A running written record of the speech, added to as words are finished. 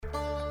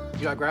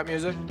You like rap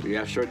music?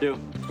 Yeah, sure do.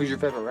 Who's your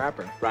favorite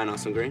rapper? Brian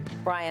Austin Green.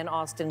 Brian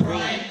Austin Green.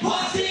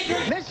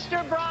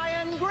 Mr.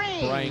 Brian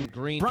Green. Brian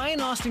Green.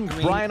 Brian Austin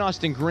Green. Brian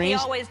Austin Green.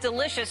 The always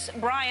delicious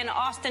Brian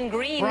Austin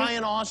Green.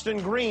 Brian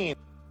Austin Green.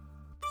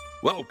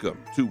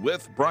 Welcome to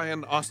With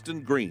Brian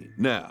Austin Green.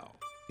 Now,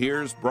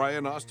 here's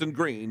Brian Austin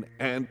Green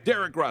and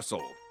Derek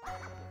Russell.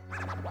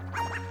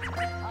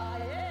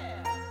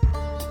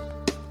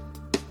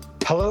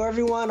 Hello,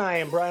 everyone. I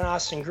am Brian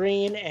Austin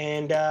Green,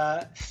 and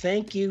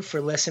thank you for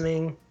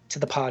listening to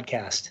the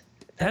podcast.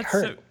 That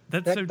hurt.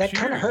 That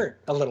kind of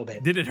hurt a little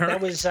bit. Did it hurt? That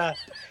was,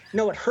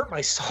 no, it hurt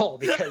my soul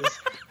because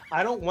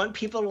I don't want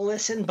people to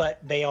listen,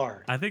 but they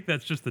are. I think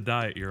that's just the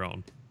diet you're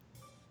on.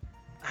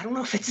 I don't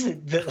know if it's the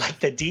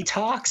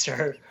detox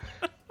or,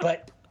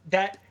 but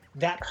that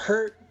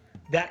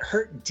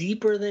hurt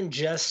deeper than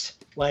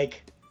just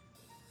like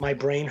my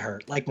brain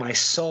hurt, like my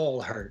soul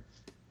hurt.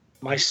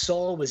 My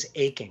soul was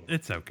aching.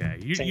 It's okay.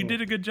 You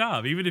did a good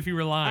job. Even if you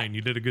were lying,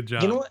 you did a good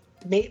job. You know what?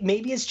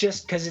 Maybe it's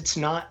just because it's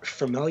not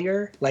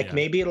familiar. Like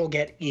maybe it'll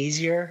get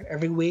easier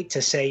every week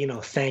to say,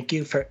 thank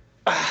you for.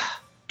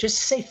 Just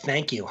to say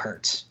thank you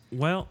hurts.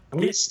 Well, I'm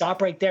gonna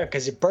stop right there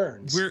because it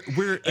burns.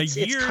 We're a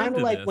year. It's kind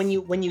of like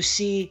this. when you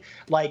see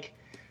like,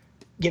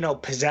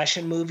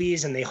 possession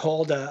movies and they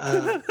hold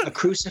a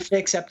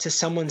crucifix up to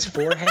someone's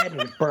forehead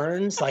and it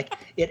burns. Like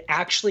it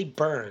actually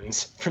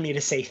burns for me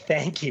to say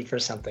thank you for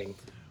something.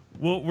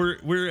 Well,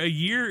 we're a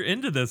year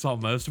into this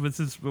almost, but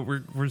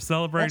we're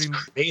celebrating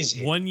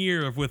 1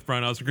 year of With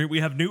Brian Austin Green. We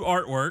have new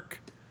artwork.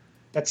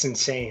 That's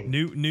insane.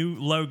 New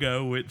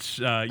logo,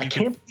 which I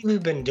can't believe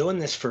we've been doing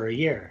this for a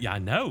year. Yeah, I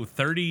know.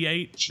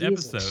 38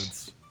 Jesus.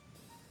 Episodes.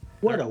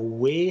 What a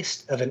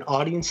waste of an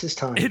audience's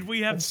time. And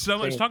we have so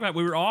much to talk about.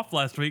 We were off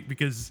last week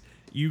because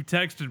you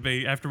texted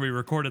me after we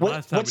recorded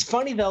last time. What's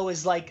funny though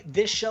is like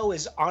this show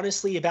is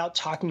honestly about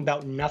talking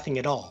about nothing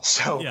at all.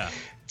 So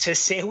to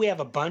say we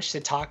have a bunch to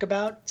talk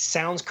about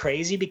sounds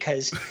crazy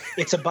because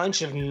it's a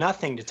bunch of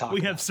nothing to talk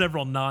about. We have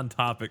several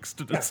non-topics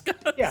to discuss.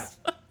 Yeah.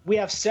 We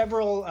have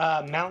several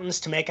mountains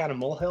to make out of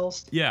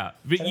molehills. Yeah.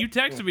 But you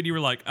texted me and you were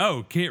like,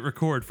 oh, can't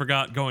record,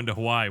 forgot going to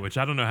Hawaii, which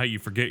I don't know how you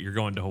forget you're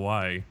going to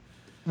Hawaii.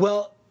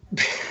 Well,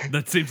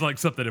 that seems like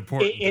something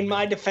important. In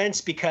my defense,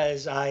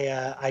 because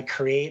I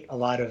create a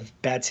lot of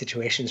bad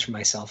situations for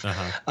myself.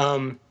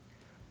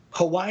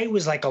 Hawaii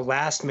was like a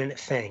last minute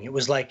thing. It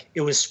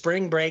was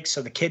spring break,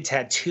 so the kids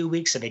had 2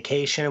 weeks of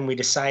vacation, and we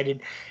decided.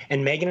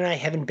 And Megan and I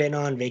haven't been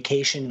on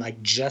vacation, like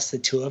just the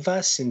two of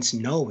us, since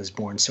Noah was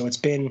born. So it's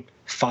been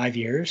 5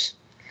 years.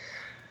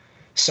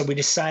 So we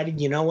decided,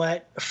 you know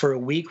what? For a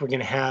week, we're going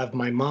to have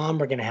my mom,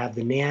 we're going to have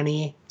the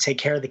nanny take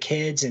care of the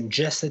kids, and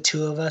just the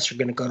two of us are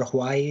going to go to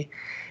Hawaii.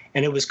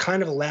 And it was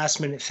kind of a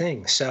last minute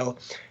thing. So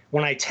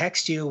when I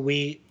text you,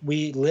 we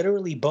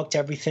literally booked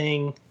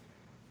everything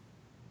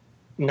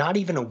not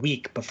even a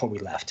week before we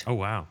left. Oh,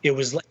 wow. It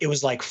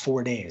was like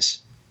 4 days.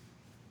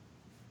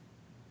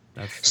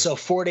 So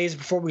 4 days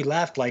before we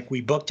left, like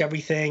we booked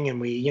everything and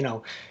we,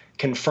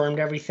 confirmed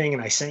everything.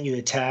 And I sent you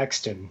the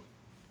text and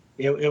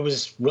it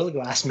was really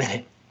last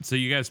minute. So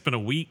you guys spent a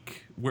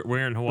week.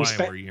 Where in Hawaii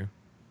were you?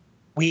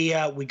 We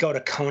go to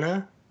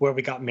Kona where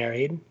we got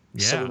married.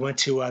 Yeah. So we went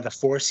to the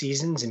Four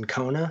Seasons in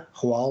Kona,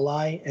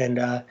 Hualai, and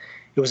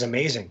it was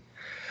amazing.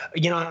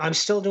 I'm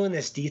still doing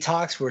this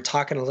detox. We're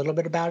talking a little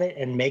bit about it,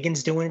 and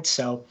Megan's doing it.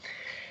 So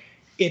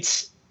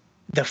it's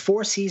the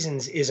Four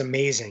Seasons is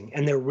amazing,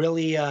 and they're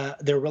really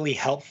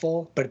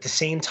helpful. But at the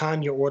same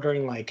time, you're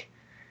ordering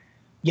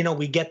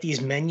we get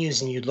these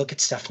menus, and you look at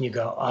stuff and you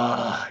go,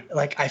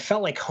 like I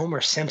felt like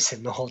Homer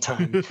Simpson the whole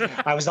time.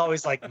 I was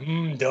always like,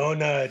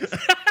 donuts.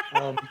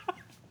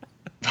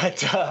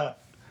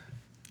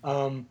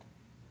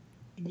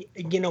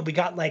 We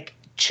got like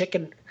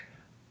chicken.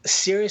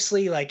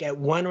 Seriously, like at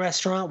one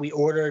restaurant, we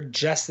ordered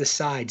just the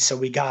side. So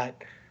we got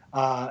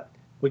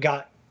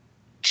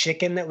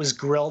chicken that was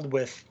grilled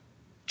with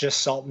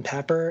just salt and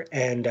pepper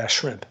and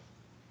shrimp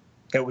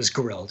that was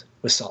grilled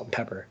with salt and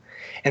pepper.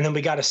 And then we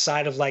got a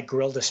side of like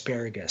grilled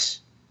asparagus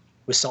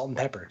with salt and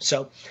pepper.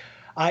 So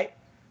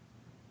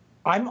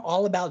I'm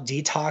all about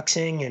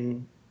detoxing,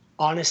 and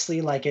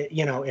honestly, like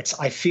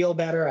I feel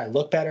better. I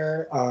look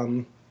better.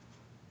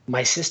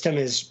 My system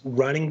is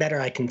running better.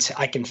 I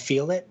can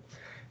feel it.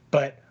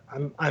 But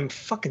I'm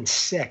fucking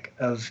sick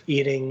of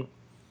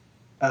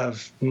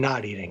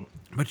not eating.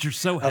 But you're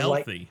so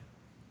healthy.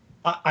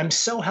 I'm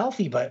so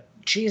healthy, but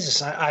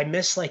Jesus, I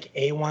miss like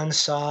A1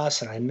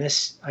 sauce, and I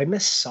miss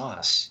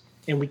sauce,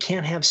 and we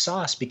can't have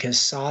sauce because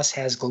sauce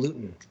has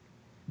gluten.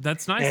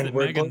 That's nice and that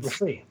we're Megan's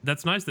gluten-free.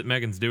 That's nice that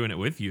Megan's doing it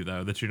with you,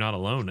 though. That you're not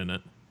alone in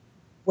it.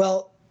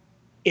 Well,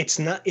 it's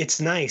not.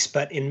 It's nice,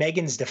 but in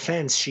Megan's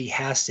defense, she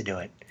has to do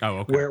it. Oh,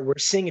 okay. We're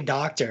seeing a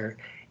doctor.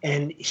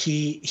 And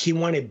he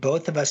wanted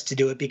both of us to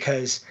do it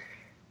because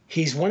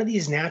he's one of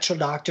these natural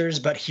doctors,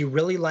 but he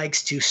really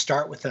likes to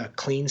start with a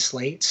clean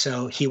slate.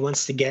 So he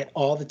wants to get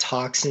all the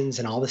toxins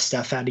and all the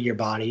stuff out of your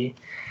body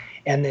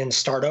and then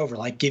start over,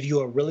 like give you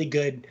a really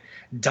good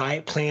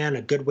diet plan,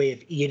 a good way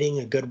of eating,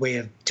 a good way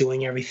of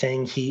doing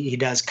everything. He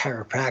does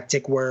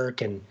chiropractic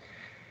work, and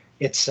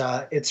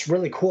It's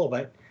really cool,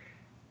 but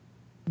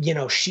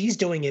she's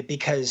doing it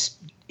because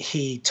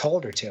he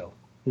told her to,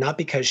 not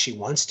because she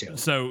wants to.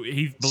 So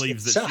he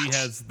believes that she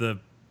has the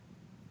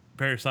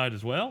parasite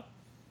as well?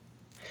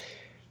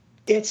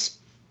 It's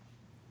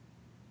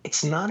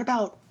not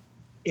about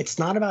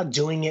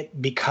doing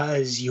it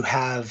because you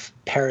have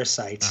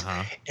parasites.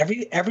 Uh-huh.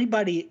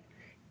 Everybody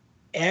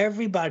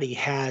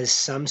has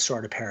some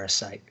sort of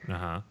parasite.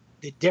 Uh-huh.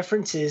 The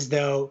difference is,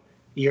 though,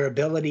 your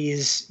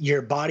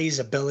body's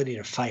ability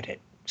to fight it.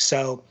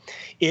 So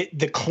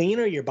the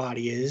cleaner your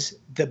body is,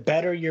 the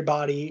better your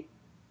body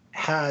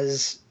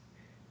has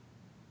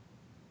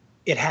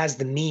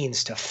the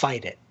means to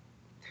fight it.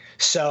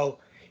 So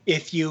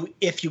if you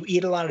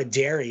eat a lot of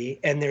dairy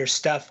and there's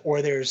stuff,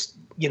 or there's,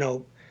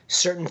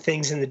 certain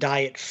things in the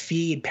diet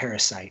feed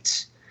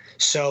parasites.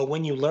 So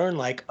when you learn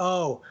like,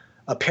 oh,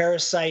 a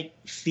parasite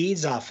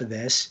feeds off of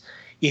this,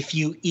 if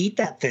you eat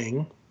that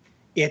thing,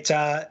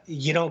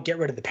 you don't get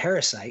rid of the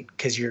parasite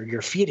because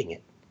you're feeding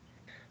it.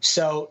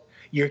 So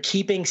you're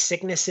keeping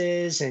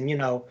sicknesses and,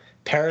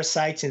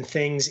 parasites and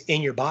things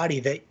in your body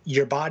that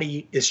your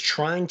body is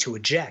trying to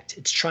eject.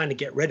 It's trying to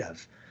get rid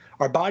of.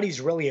 Our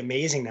body's really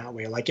amazing that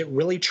way. Like, it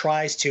really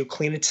tries to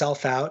clean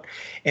itself out.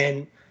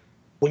 And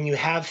when you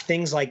have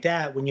things like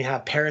that, when you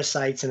have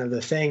parasites and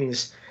other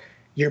things,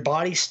 your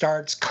body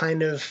starts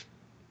kind of,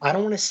 I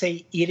don't want to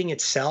say eating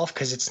itself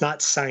because it's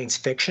not science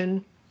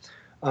fiction.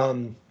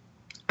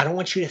 I don't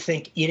want you to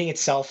think eating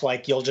itself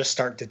like you'll just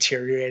start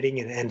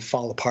deteriorating and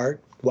fall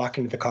apart, walk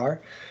into the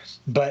car.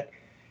 But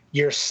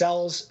your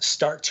cells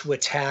start to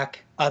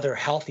attack other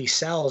healthy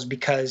cells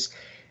because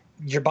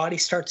your body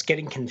starts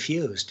getting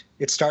confused.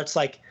 It starts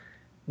like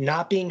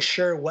not being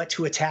sure what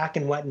to attack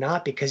and what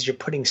not because you're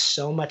putting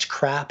so much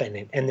crap in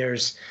it. And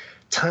there's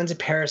tons of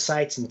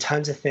parasites and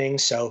tons of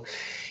things. So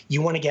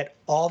you want to get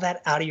all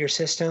that out of your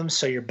system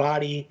so your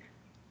body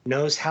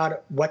knows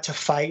what to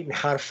fight and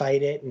how to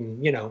fight it.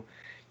 And,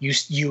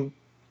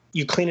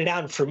 you clean it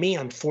out. And for me,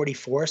 I'm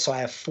 44. So I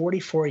have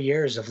 44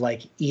 years of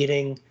like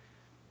eating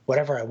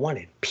whatever I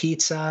wanted,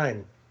 pizza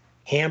and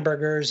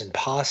hamburgers and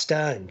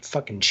pasta and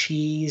fucking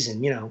cheese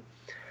and,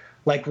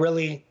 like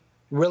really,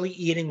 really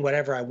eating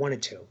whatever I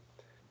wanted to.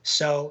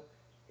 So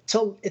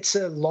it's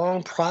a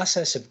long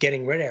process of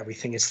getting rid of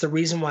everything. It's the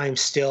reason why I'm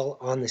still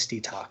on this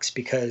detox,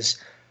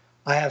 because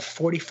I have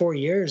 44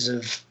 years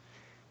of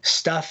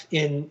stuff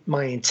in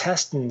my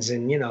intestines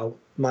and,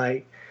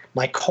 my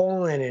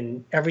colon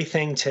and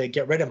everything to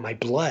get rid of my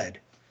blood.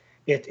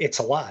 It's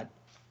a lot.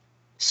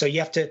 So you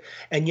have to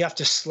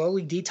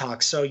slowly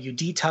detox. So you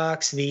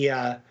detox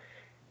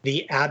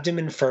the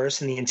abdomen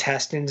first and the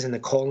intestines and the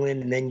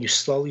colon, and then you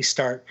slowly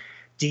start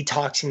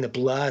detoxing the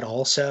blood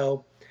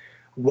also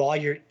while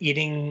you're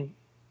eating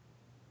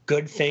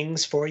good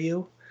things for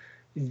you.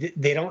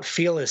 They don't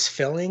feel as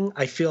filling.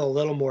 I feel a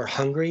little more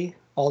hungry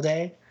all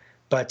day,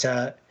 but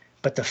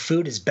the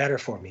food is better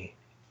for me.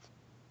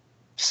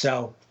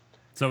 So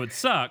it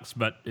sucks,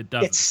 but it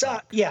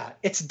doesn't. Yeah,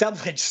 it's a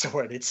double-edged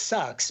sword. It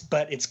sucks,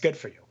 but it's good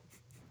for you.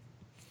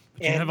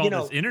 But you have all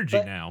this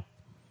energy now.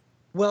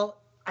 Well,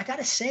 I got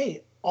to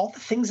say, all the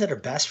things that are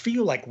best for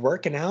you, like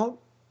working out,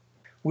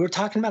 we were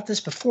talking about this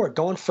before,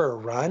 going for a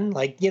run,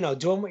 like,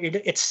 doing what you're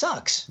doing, it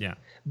sucks. Yeah.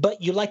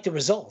 But you like the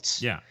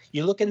results. Yeah.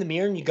 You look in the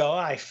mirror and you go,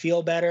 I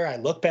feel better. I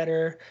look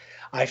better.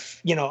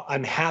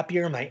 I'm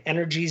happier. My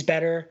energy's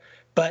better.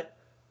 But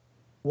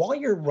while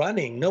you're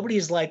running,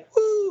 nobody's like,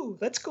 woo,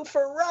 let's go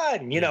for a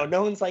run.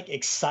 No one's like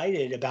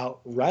excited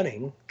about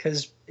running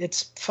because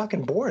it's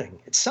fucking boring.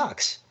 It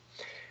sucks.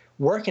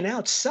 Working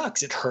out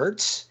sucks. It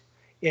hurts.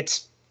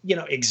 It's,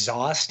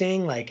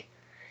 exhausting. Like,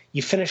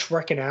 you finish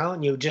working out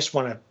and you just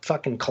want to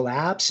fucking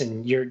collapse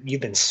and you've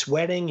been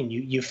sweating and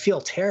you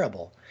feel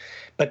terrible.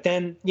 But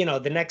then,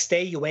 the next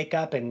day you wake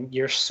up and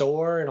you're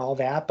sore and all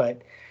that,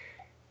 but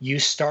you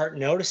start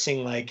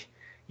noticing like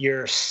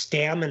your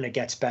stamina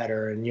gets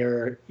better and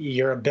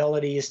your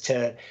abilities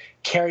to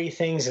carry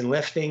things and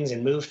lift things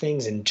and move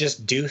things and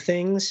just do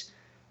things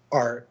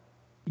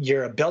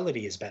your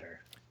ability is better.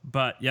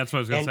 But yeah, that's what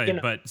I was going to say.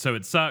 But so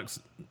it sucks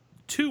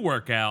to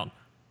work out.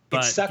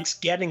 But it sucks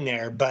getting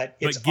there, but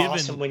it's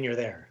awesome when you're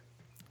there.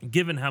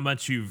 Given how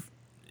much you've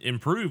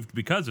improved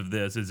because of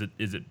this, is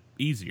it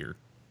easier?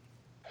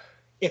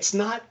 It's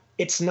not.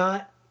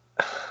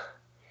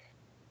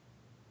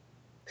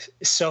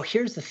 So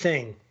here's the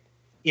thing.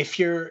 If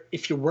you're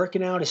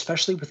working out,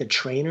 especially with a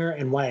trainer,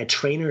 and why a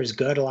trainer is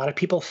good, a lot of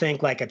people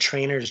think like a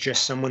trainer is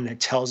just someone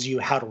that tells you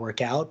how to work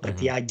out. But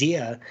the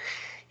idea,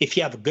 if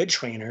you have a good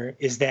trainer,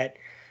 is that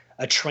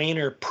a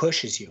trainer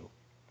pushes you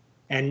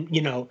and,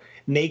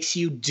 makes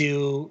you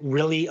do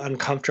really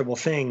uncomfortable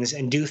things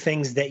and do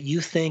things that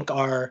you think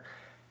are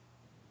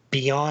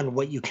beyond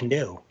what you can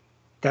do.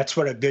 That's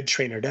what a good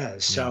trainer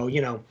does. So,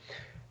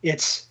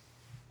 it's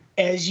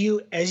as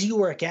you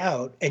work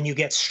out and you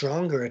get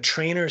stronger, a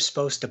trainer is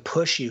supposed to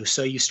push you.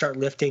 So you start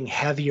lifting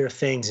heavier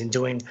things and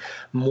doing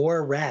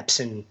more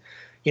reps and,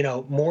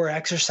 more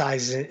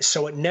exercises.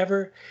 So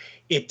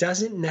it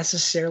doesn't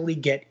necessarily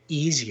get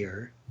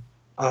easier.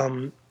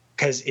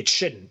 because it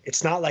shouldn't.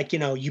 It's not like,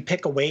 you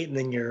pick a weight and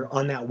then you're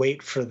on that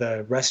weight for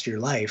the rest of your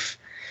life.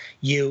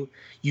 You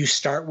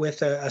start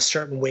with a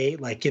certain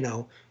weight, like,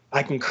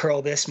 I can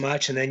curl this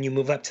much, and then you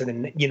move up to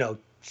the,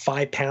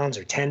 5 pounds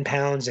or 10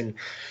 pounds, and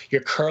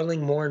you're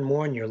curling more and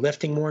more, and you're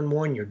lifting more and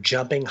more, and you're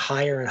jumping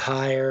higher and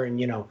higher, and,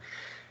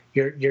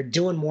 you're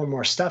doing more and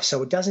more stuff.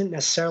 So it doesn't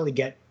necessarily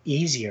get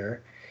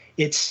easier.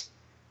 It's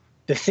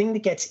the thing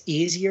that gets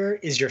easier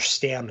is your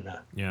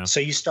stamina. Yeah. So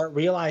you start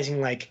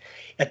realizing, like,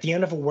 at the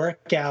end of a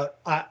workout,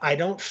 I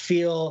don't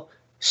feel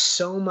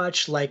so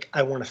much like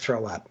I want to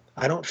throw up.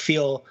 I don't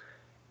feel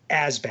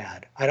as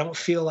bad. I don't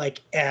feel like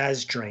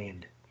as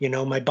drained.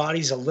 My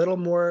body's a little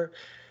more.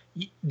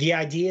 The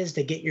idea is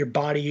to get your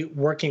body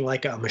working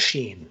like a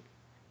machine,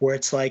 where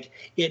it's like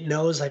it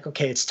knows, like,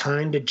 okay, it's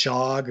time to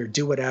jog or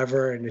do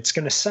whatever, and it's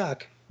going to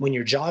suck when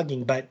you're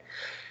jogging, but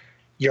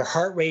your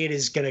heart rate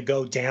is going to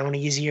go down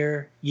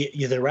easier.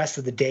 The rest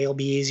of the day will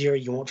be easier.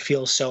 You won't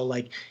feel so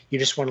like you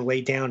just want to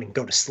lay down and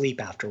go to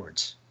sleep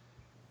afterwards.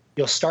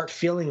 You'll start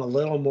feeling a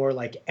little more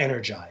like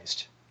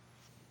energized,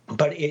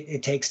 but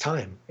it takes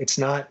time. It's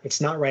not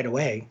right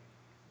away.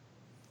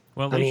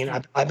 Well,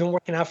 I've been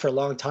working out for a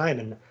long time,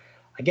 and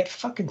I get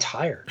fucking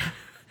tired.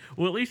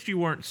 Well, at least you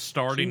weren't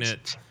starting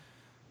it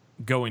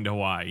going to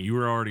Hawaii. You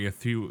were already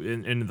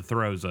in the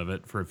throes of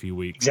it for a few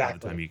weeks. Exactly. By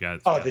the time you guys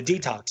the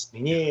detox.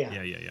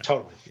 Yeah.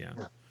 Totally. Yeah.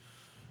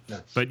 No.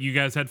 But you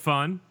guys had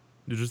fun?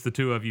 Just the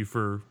two of you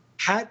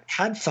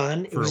had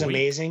fun. It was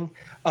amazing.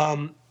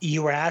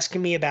 You were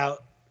asking me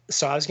about,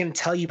 so I was going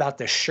to tell you about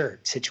the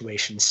shirt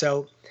situation.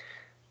 So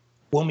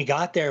when we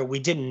got there, we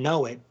didn't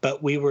know it,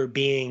 but we were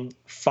being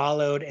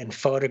followed and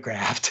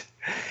photographed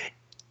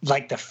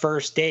like the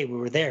first day we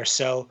were there.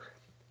 So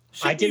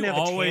I didn't have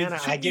a tan.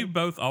 Shouldn't you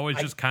both always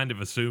just kind of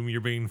assume you're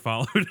being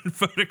followed and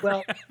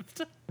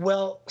photographed?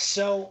 Well,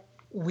 so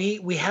we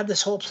had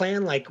this whole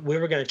plan, like we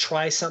were going to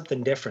try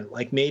something different.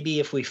 Like maybe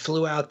if we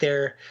flew out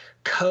there,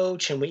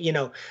 coach, and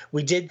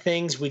we did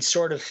things, we'd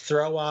sort of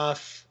throw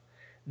off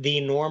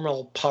the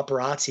normal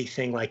paparazzi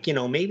thing. Like,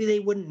 maybe they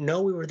wouldn't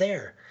know we were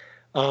there.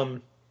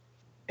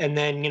 And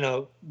then,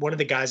 one of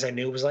the guys I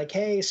knew was like,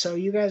 hey, so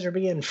you guys are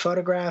being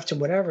photographed and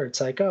whatever.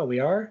 It's like, oh, we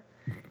are?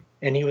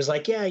 And he was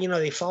like, yeah,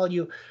 they followed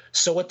you.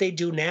 So what they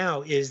do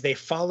now is they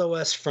follow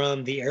us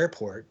from the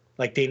airport.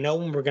 Like they know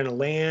when we're going to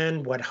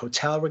land, what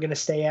hotel we're going to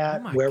stay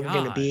at, where we're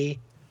going to be.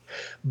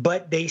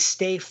 But they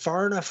stay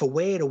far enough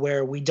away to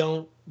where we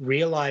don't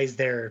realize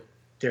they're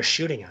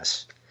shooting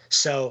us.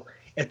 So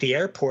at the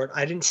airport,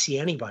 I didn't see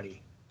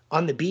anybody.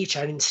 On the beach,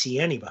 I didn't see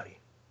anybody.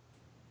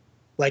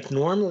 Like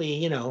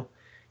normally,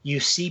 you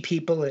see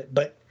people,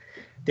 but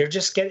they're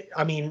just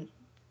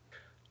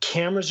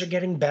cameras are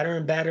getting better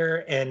and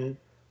better, and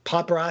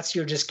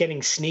paparazzi are just getting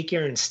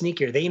sneakier and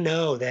sneakier. They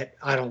know that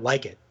I don't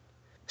like it.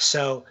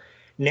 So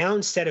now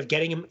instead of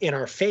getting them in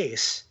our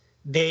face,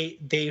 they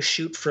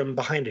shoot from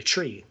behind a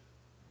tree.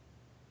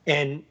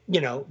 And,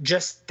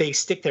 just they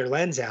stick their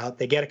lens out.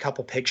 They get a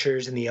couple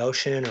pictures in the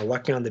ocean or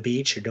walking on the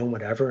beach or doing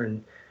whatever,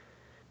 and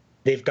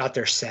they've got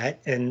their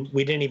set, and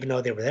we didn't even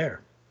know they were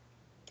there.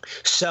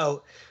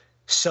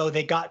 So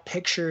they got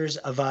pictures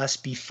of us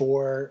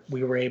before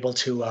we were able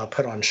to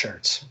put on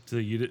shirts. So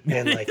you didn't,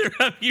 and neither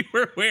of you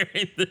were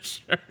wearing the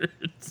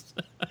shirts.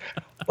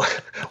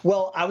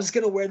 Well, I was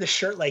going to wear the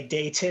shirt like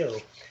day 2,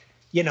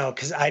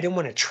 because I didn't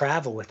want to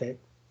travel with it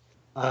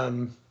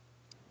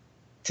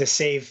to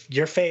save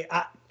your face.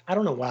 I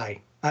don't know why.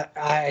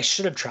 I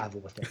should have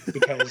traveled with it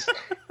because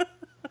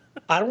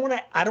I don't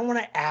want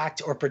to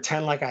act or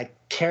pretend like I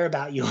care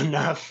about you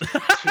enough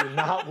to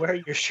not wear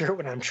your shirt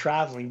when I'm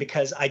traveling,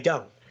 because I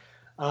don't.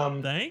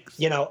 Thanks.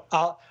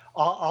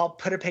 I'll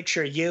put a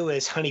picture of you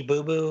as Honey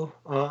Boo Boo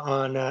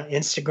on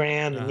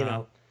Instagram,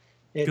 and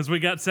because we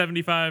got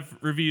 75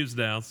 reviews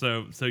now,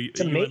 so you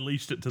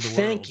unleashed it to the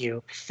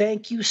world.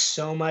 Thank you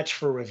so much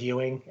for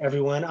reviewing,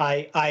 everyone.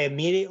 I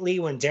immediately,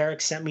 when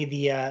Derek sent me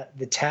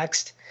the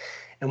text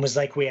and was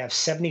like, we have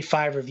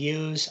 75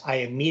 reviews, I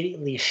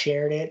immediately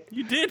shared it.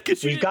 You did,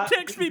 because you didn't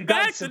text me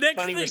back the next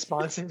funny thing.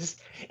 Responses,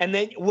 and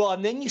then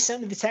you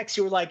sent me the text.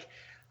 You were like,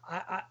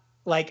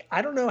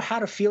 I don't know how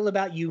to feel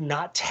about you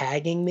not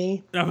tagging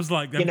me. I was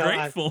like, I'm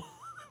grateful.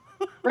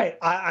 Right.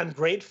 I'm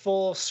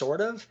grateful, sort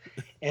of.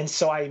 And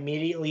so I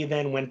immediately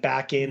then went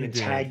back in and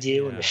tagged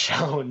you and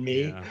Michelle and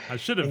me. Yeah. I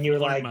should have and you were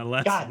learned like, my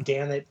lesson. God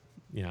damn it.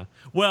 Yeah.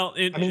 Well,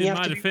 in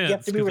my defense. You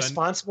have to be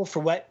responsible for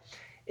what,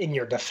 in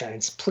your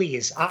defense.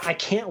 Please. I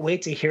can't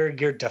wait to hear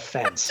your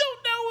defense. I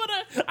don't know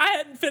what I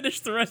hadn't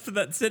finished the rest of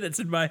that sentence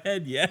in my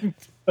head yet.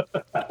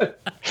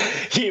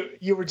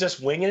 You were just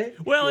winging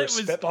it? Well, it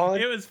was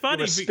funny. You were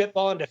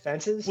spitballing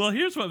defenses? Well,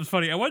 here's what was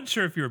funny. I wasn't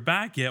sure if you were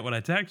back yet when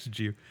I texted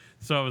you.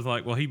 So I was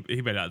like, well, he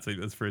may not see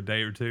this for a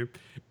day or two.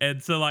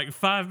 And so like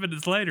 5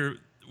 minutes later,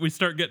 we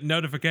start getting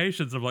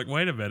notifications. I'm like,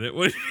 wait a minute.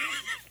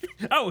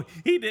 Oh,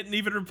 he didn't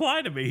even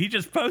reply to me. He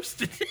just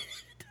posted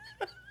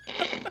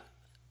it.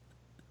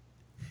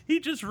 He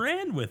just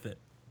ran with it.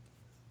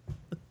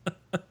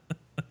 That's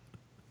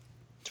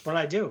what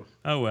I do.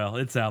 Oh, well,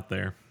 it's out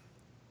there.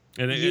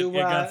 And it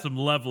got some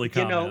lovely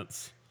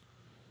comments.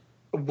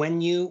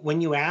 when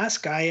you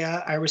ask,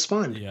 I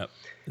respond. Yep.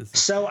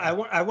 So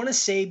I want to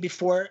say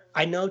before,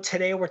 I know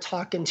today we're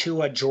talking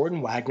to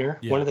Jordan Wagner,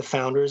 one of the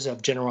founders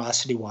of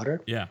Generosity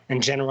Water,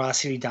 and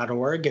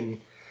generosity.org,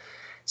 and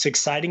it's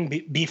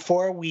exciting.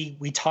 Before we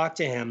talked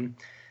to him,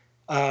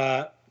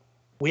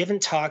 we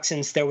haven't talked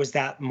since there was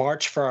that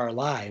March for Our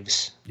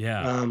Lives.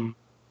 Yeah.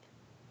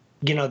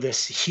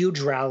 This huge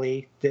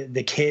rally,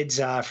 the kids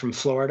from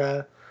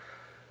Florida.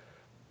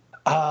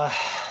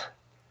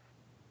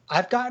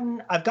 I've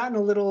gotten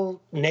a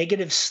little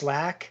negative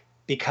slack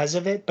because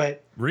of it,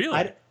 but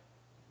really,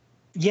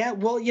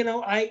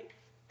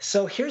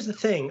 so here's the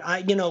thing.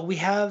 We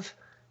have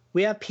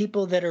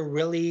people that are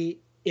really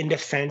in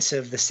defense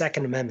of the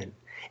Second Amendment,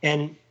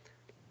 and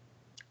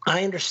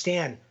I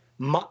understand.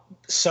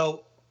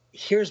 So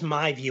here's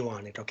my view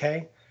on it.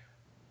 Okay,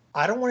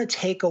 I don't want to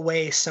take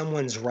away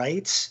someone's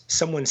rights,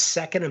 someone's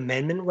Second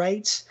Amendment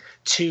rights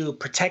to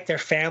protect their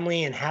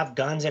family and have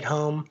guns at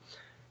home.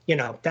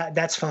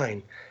 That's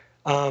fine.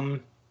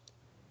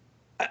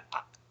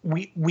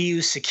 We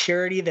use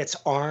security that's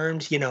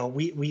armed.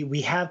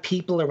 We have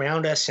people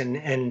around us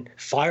and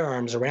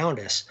firearms around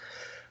us.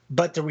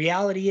 But the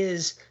reality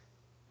is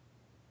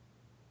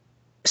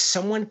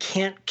someone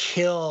can't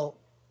kill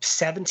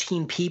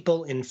 17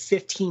 people in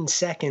 15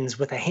 seconds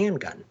with a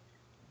handgun.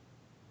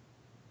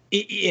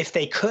 If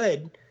they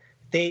could,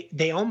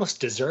 they almost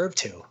deserve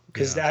to,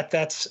 because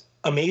that's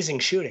amazing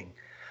shooting.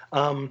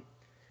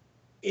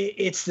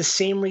 It's the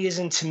same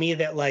reason to me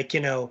that,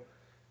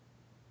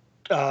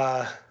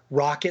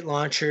 rocket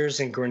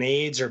launchers and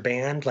grenades are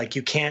banned. Like,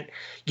 you can't,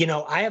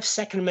 I have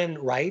Second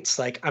Amendment rights.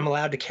 Like, I'm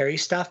allowed to carry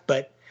stuff,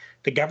 but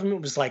the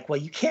government was like, well,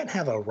 you can't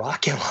have a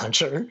rocket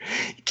launcher.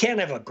 You can't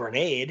have a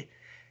grenade.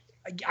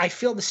 I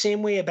feel the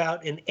same way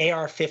about an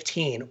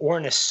AR-15 or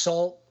an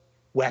assault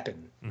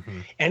weapon. Mm-hmm.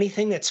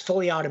 Anything that's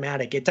fully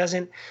automatic. It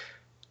doesn't,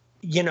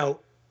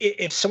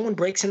 if someone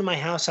breaks into my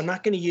house, I'm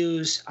not going to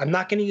use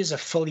a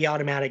fully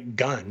automatic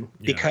gun,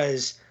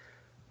 because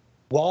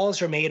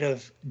walls are made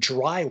of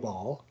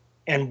drywall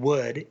and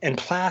wood and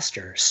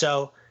plaster.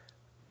 So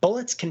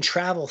bullets can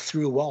travel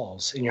through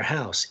walls in your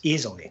house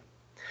easily.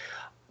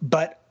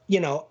 But,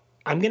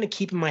 I'm going to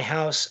keep in my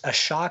house a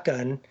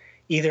shotgun,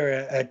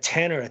 either a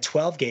 10 or a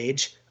 12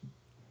 gauge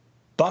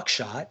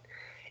buckshot.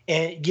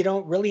 And you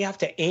don't really have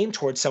to aim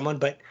towards someone,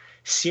 but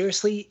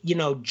seriously,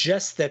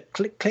 just the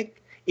click,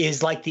 click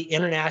is like the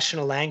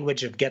international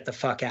language of get the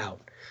fuck out.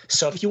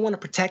 So if you want to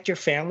protect your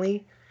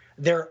family,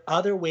 there are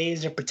other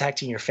ways of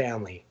protecting your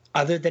family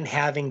other than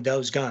having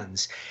those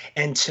guns.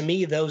 And to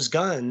me, those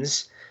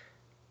guns,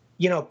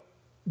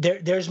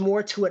 there's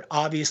more to it,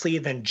 obviously,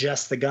 than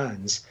just the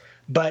guns.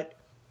 But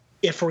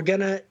if we're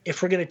gonna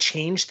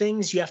change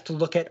things, you have to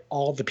look at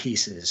all the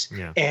pieces.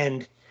 Yeah.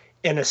 And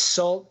an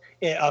assault,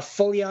 a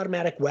fully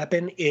automatic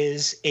weapon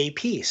is a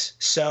piece.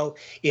 So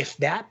if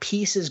that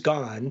piece is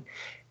gone,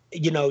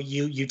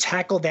 you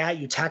tackle that,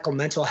 you tackle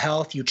mental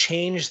health, you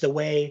change the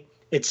way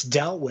it's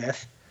dealt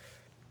with,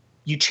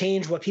 you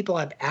change what people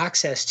have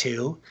access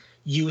to,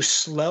 you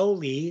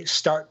slowly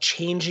start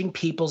changing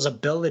people's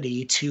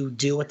ability to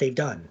do what they've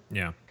done.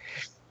 Yeah.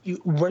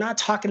 We're not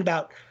talking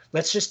about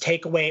let's just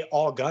take away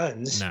all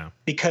guns. No.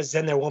 Because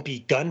then there won't be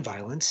gun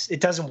violence. It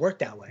doesn't work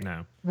that way.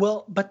 No.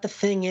 Well, but the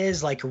thing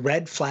is, like,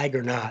 red flag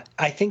or not,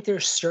 I think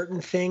there's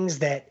certain things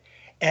that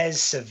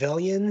as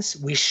civilians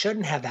we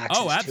shouldn't have access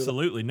to. Oh,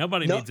 absolutely.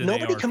 Nobody needs an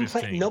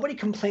AR-15. Nobody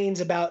complains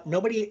about,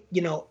 nobody,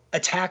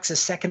 attacks a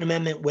Second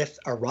Amendment with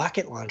a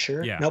rocket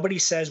launcher. Yeah. Nobody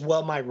says,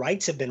 well, my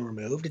rights have been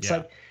removed. It's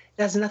like,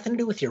 it has nothing to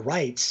do with your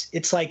rights.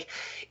 It's like,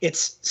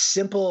 it's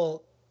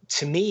simple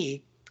to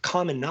me,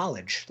 common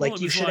knowledge.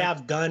 Like, you should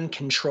have gun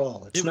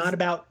control. It's not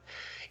about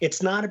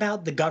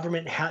the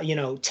government,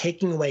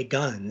 taking away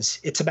guns.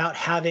 It's about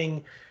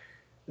having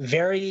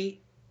very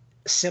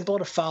simple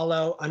to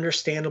follow,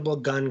 understandable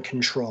gun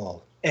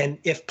control. And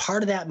if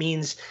part of that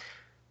means,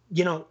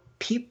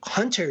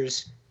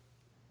 hunters,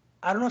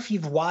 I don't know if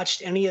you've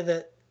watched any of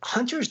the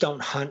hunters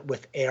don't hunt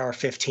with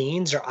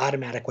AR-15s or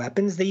automatic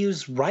weapons. They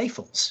use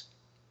rifles.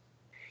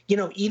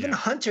 Even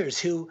hunters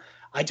who,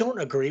 I don't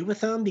agree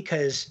with them,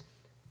 because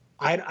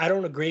I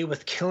don't agree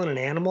with killing an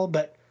animal,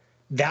 but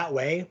that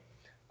way,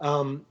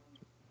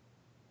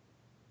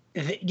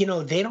 they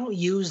don't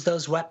use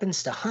those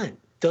weapons to hunt.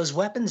 Those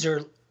weapons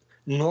are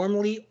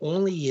normally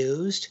only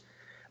used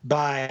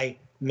by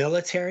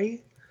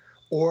military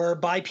or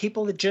by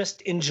people that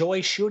just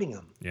enjoy shooting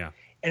them. Yeah.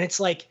 And it's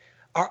like,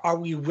 are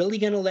we really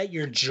going to let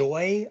your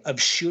joy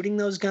of shooting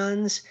those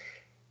guns,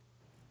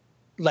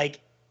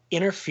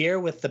 interfere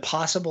with the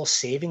possible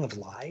saving of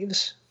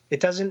lives?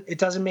 It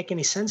doesn't make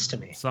any sense to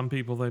me. Some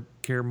people that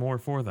care more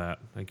for that.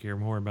 They care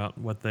more about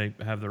what they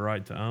have the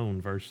right to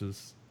own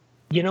versus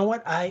the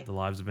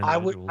lives of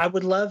individuals. I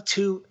would love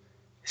to.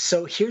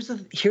 So here's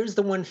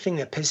the one thing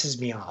that pisses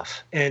me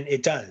off, and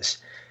it does.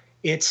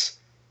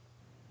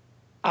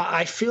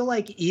 I feel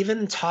like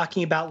even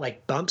talking about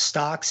bump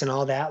stocks and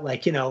all that,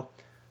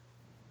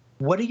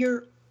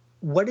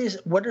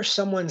 what are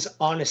someone's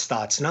honest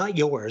thoughts? Not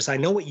yours. I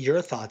know what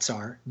your thoughts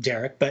are,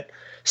 Derek, but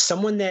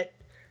someone that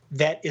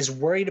that is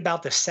worried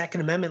about the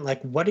Second Amendment,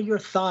 like, what are your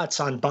thoughts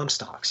on bump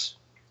stocks?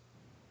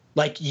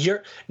 Like,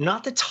 you're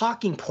not the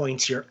talking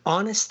points, your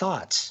honest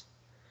thoughts.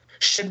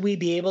 Should we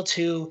be able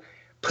to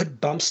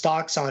put bump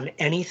stocks on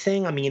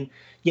anything? I mean,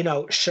 you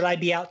know, should I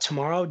be out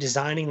tomorrow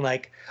designing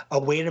like a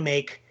way to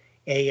make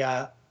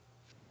a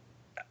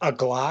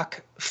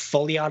Glock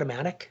fully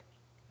automatic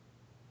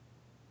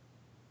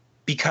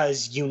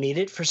because you need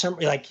it for some,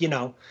 like, you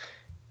know,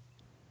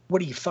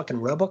 what are you, fucking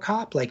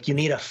RoboCop? Like, you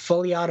need a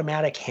fully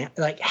automatic hand.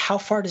 Like, how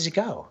far does it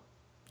go?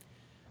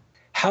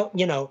 How,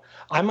 you know,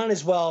 I might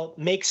as well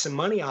make some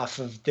money off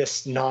of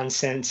this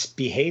nonsense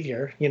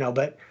behavior, you know,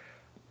 but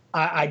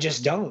I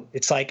just don't.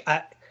 It's like,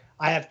 I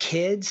have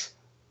kids.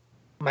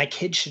 My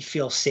kids should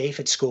feel safe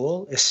at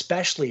school,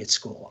 especially at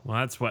school. Well,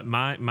 that's what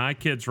my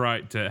kid's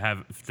right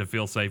to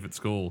feel safe at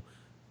school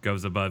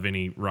goes above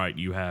any right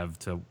you have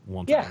to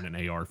want to own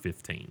an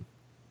AR-15.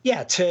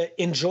 Yeah,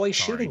 to enjoy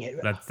shooting it.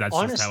 That's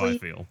honestly, just how I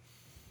feel.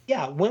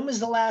 Yeah, when was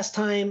the last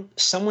time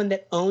someone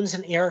that owns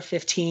an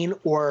AR-15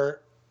 or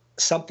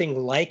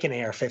something like an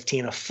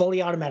AR-15, a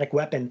fully automatic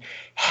weapon,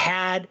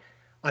 had,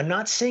 I'm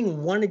not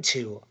saying wanted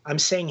to, I'm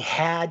saying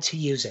had to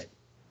use it.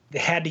 They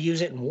had to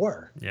use it in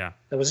war. Yeah.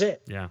 That was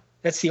it. Yeah.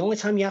 That's the only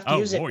time you have to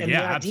use it. War, and the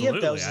idea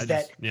of those is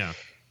that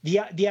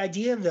the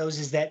idea of those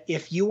is that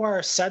if you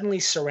are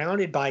suddenly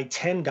surrounded by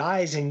 10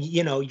 guys and,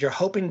 you know, you're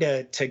hoping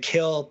to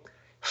kill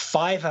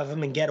 5 of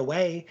them and get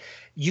away,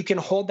 you can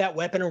hold that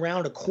weapon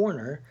around a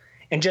corner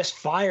and just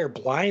fire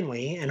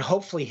blindly and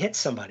hopefully hit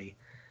somebody.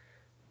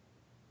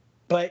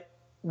 But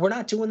we're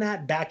not doing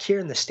that back here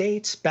in the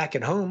States, back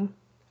at home.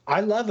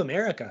 I love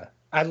America.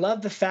 I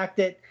love the fact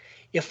that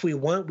if we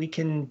want, we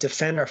can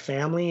defend our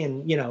family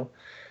and, you know,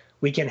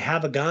 we can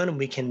have a gun and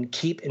we can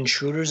keep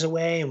intruders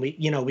away and we,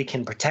 you know, we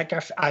can protect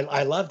our,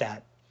 I love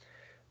that.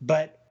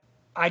 But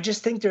I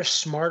just think there's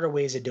smarter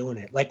ways of doing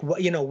it. Like,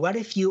 what, you know, what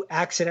if you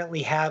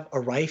accidentally have a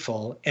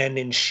rifle and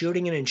in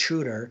shooting an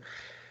intruder,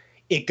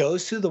 it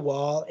goes through the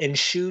wall and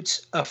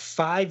shoots a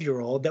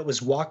 5-year-old that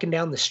was walking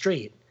down the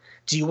street?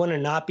 Do you want to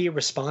not be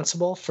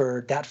responsible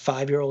for that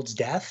 5-year-old's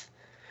death?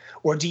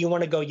 Or do you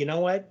want to go, you know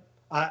what?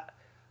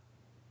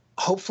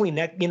 Hopefully,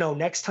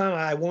 next time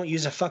I won't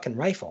use a fucking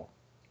rifle.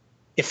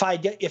 If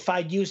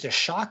I'd used a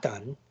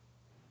shotgun,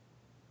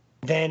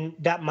 then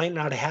that might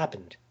not have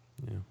happened.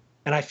 Yeah.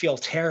 And I feel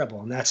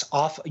terrible. And that's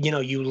awful. You know,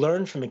 you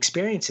learn from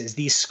experiences.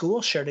 These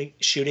school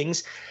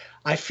shootings,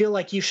 I feel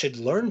like you should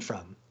learn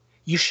from.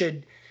 You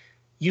should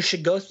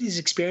go through these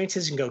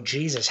experiences and go,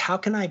 Jesus, how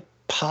can I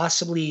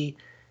possibly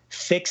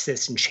fix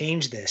this and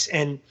change this?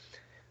 And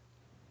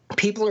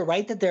people are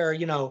right that there are,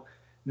 you know,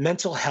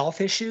 mental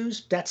health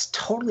issues. That's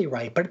totally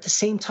right. But at the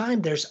same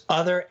time, there's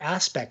other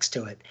aspects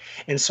to it.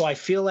 And so I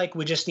feel like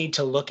we just need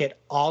to look at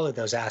all of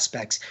those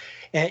aspects.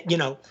 And, you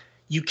know,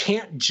 you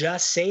can't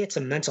just say it's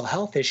a mental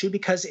health issue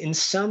because in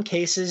some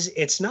cases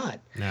it's not.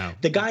 No.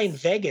 The guy in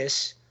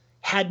Vegas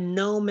had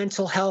no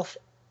mental health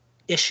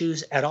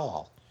issues at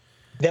all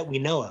that we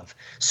know of.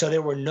 So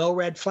there were no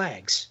red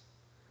flags.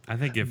 I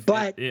think if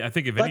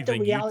anything, but the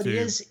reality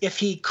is, if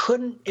he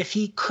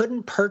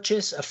couldn't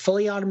purchase a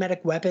fully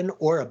automatic weapon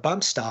or a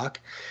bump stock,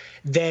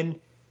 then,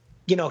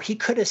 you know, he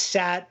could have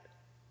shot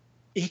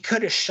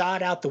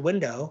out the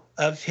window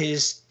of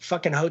his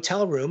fucking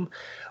hotel room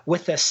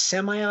with a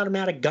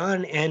semi-automatic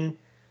gun, and,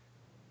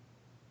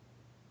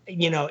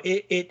 you know,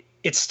 it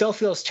still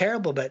feels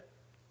terrible, but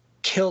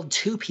killed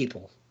 2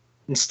 people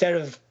instead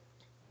of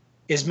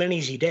as many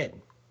as he did.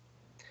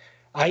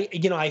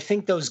 I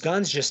think those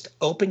guns just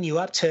open you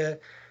up to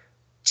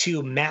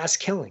mass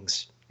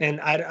killings, and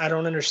I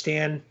don't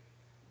understand.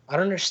 I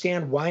don't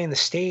understand why in the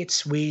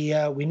States we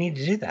need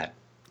to do that.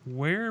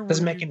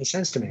 Doesn't make any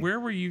sense to me. Where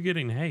were you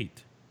getting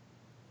hate?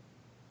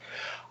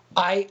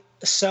 I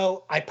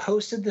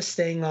posted this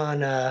thing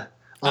on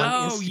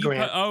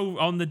Instagram.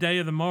 On the day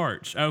of the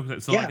march. Oh,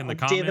 so like in the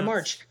comments? Day of the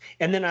march,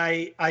 and then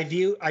I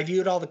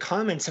viewed all the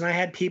comments, and I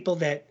had people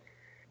that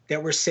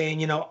were saying,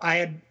 you know,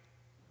 I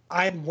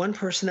had one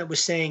person that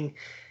was saying,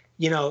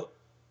 you know,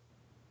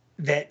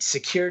 that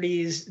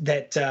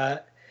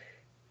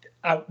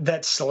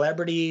that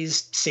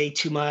celebrities say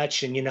too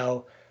much, and, you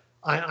know,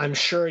 I'm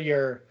sure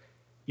your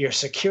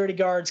security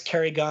guards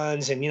carry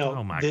guns, and, you know,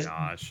 oh my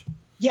gosh,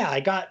 yeah, I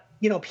got,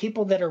 you know,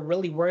 people that are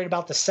really worried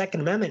about the Second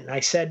Amendment, and I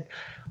said,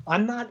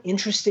 I'm not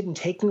interested in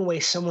taking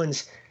away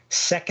someone's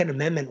Second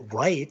Amendment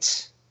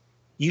rights.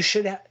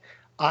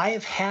 I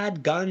have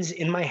had guns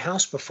in my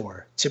house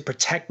before to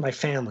protect my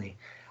family.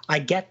 I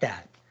get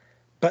that,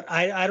 but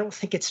I don't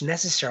think it's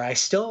necessary. I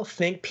still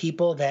think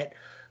people that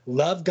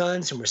love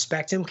guns and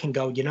respect them can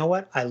go, you know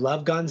what? I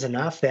love guns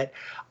enough that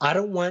I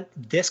don't want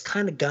this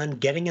kind of gun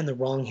getting in the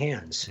wrong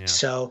hands. Yeah.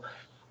 So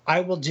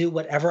I will do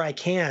whatever I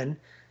can.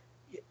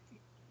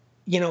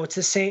 You know, it's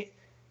the same.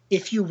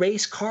 If you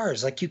race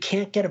cars, like, you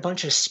can't get a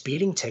bunch of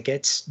speeding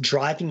tickets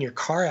driving your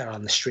car out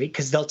on the street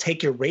because they'll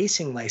take your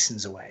racing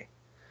license away.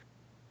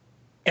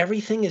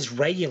 Everything is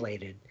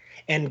regulated,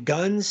 and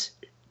guns,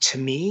 to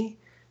me,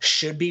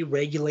 should be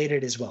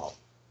regulated as well.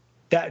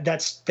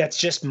 That's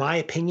just my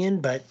opinion,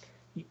 but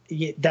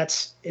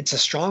it's a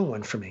strong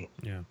one for me.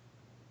 Yeah.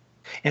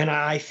 And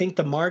I think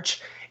the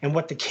march and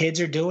what the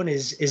kids are doing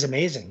is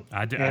amazing.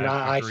 I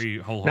agree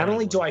wholeheartedly. Not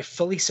only do I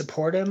fully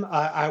support them,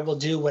 I will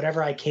do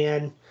whatever I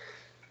can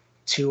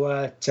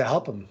to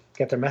help them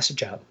get their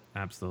message out.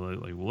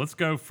 Absolutely. Well, let's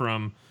go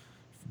from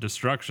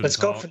destruction. Let's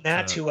go from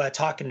that to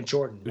talking to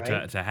Jordan,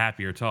 right? To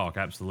happier talk.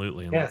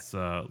 Absolutely. And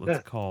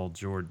let's call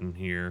Jordan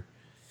here.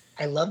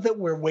 I love that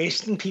we're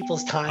wasting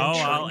people's time. Oh,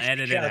 I'll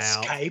edit it out.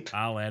 Skype.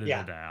 I'll edit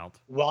it out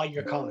while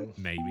you're calling.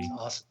 Maybe.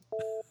 That's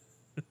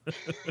awesome.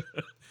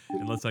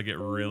 Unless I get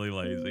really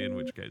lazy, in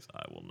which case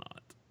I will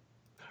not.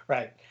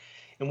 Right.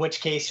 In which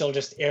case you'll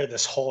just air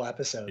this whole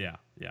episode. Yeah.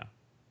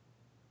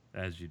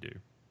 As you do.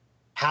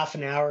 Half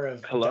an hour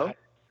of Hello?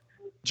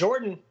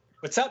 Jordan,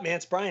 what's up, man?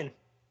 It's Brian.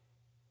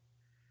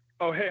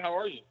 Oh, hey, how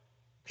are you?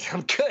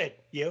 I'm good.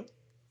 You?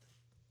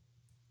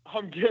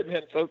 I'm good,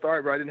 man. So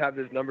sorry, bro. I didn't have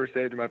this number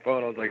saved in my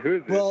phone. I was like, who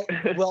is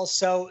this? Well,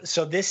 so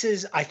this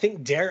is, I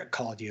think Derek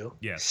called you.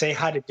 Yes. Say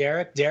hi to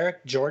Derek.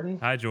 Derek, Jordan.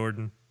 Hi,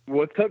 Jordan.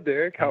 What's up,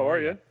 Derek? How are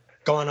you?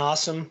 Going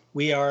awesome.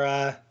 We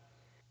are,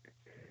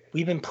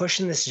 we've been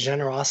pushing this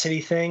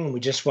generosity thing. We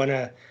just want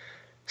to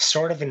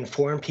sort of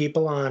inform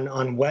people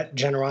on what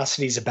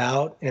generosity is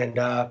about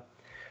and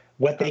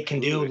what they can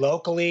do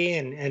locally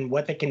and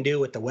what they can do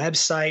with the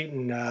website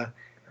and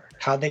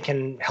how they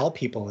can help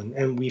people.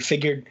 And we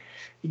figured,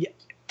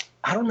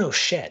 I don't know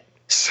shit.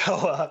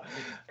 So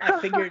I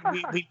figured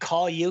we'd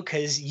call you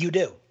because you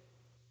do.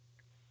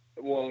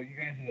 Well, you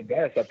guys are the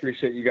best. I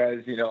appreciate you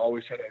guys,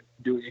 always trying to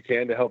do what you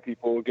can to help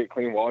people get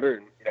clean water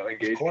and,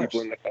 engage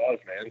people in the cause,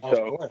 man. Of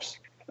course.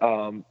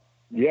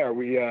 Yeah,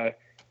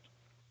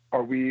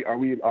 are we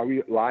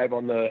live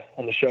on the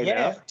show now?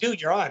 Yeah,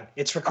 dude, you're on.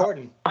 It's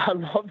recording. I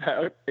love that.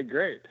 Okay,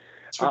 great.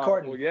 It's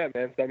recording. Well, yeah,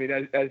 man. So, I mean,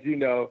 as you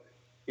know,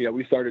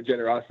 we started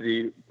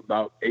Generosity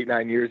about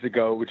 8-9 years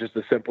ago, which is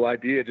the simple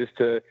idea just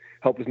to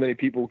help as many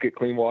people get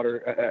clean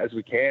water as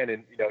we can.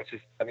 And,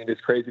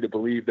 it's crazy to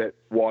believe that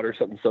water,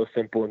 something so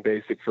simple and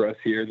basic for us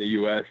here in the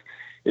U.S.,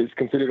 is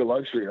considered a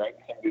luxury, right,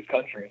 in some of these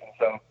countries.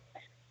 And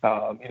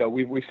so,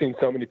 we've seen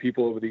so many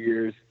people over the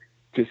years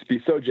just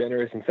be so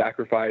generous and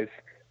sacrifice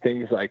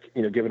things like,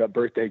 giving up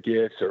birthday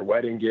gifts or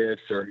wedding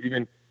gifts or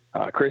even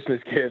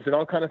Christmas gifts and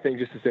all kind of things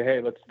just to say,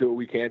 hey, let's do what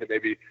we can to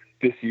maybe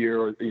this year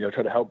or,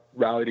 try to help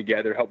rally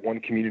together, help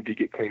one community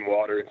get clean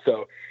water. And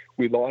so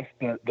we launched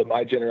the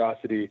My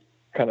Generosity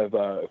kind of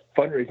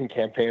fundraising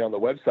campaign on the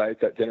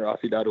websites at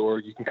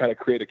generosity.org. You can kind of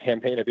create a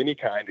campaign of any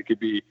kind. It could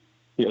be,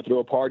 throw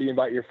a party,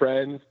 invite your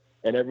friends,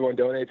 and everyone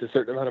donates a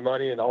certain amount of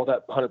money, and all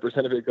that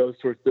 100% of it goes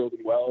towards building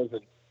wells.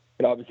 And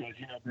obviously, as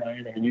you know,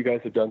 Brian, I mean, you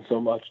guys have done so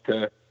much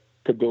to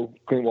build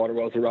clean water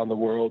wells around the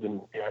world,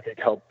 and I think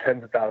help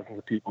tens of thousands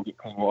of people get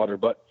clean water.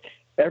 But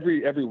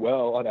every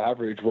well, on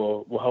average,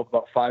 will help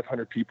about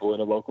 500 people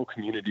in a local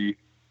community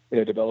in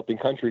a developing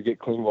country get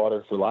clean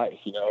water for life.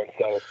 And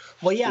so,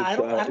 well, yeah, I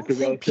don't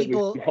think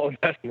people.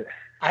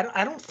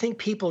 I don't think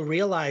people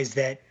realize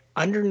that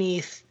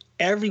underneath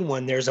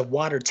everyone there's a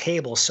water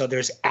table, so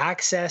there's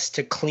access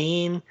to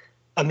clean,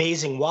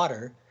 amazing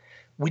water.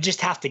 We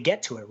just have to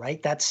get to it,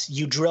 right? That's,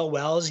 you drill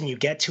wells and you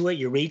get to it,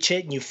 you reach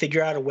it, and you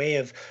figure out a way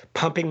of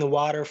pumping the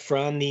water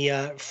from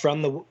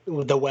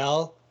the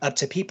well up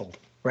to people,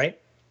 right?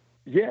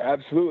 Yeah,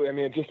 absolutely. I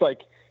mean, it's just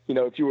like,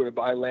 if you were to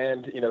buy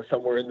land,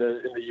 somewhere in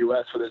the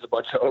U.S. where there's a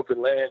bunch of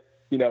open land,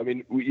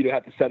 you'd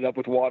have to set it up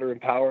with water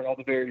and power and all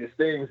the various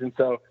things. And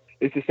so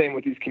it's the same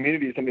with these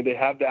communities. I mean, they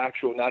have the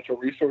actual natural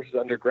resources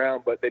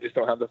underground, but they just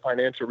don't have the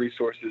financial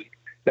resources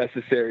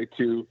necessary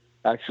to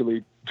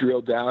actually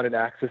drill down and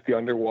access the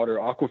underwater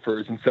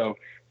aquifers. And so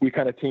we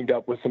kind of teamed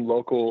up with some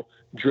local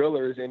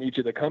drillers in each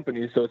of the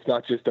companies. So it's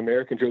not just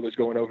American drillers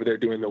going over there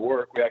doing the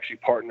work. We actually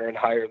partner and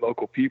hire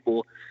local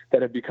people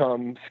that have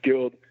become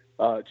skilled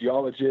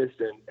geologists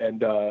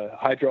and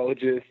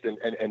hydrologists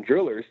and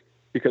drillers,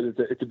 because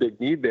it's a big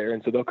need there.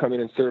 And so they'll come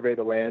in and survey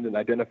the land and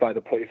identify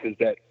the places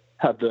that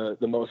have the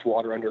most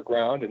water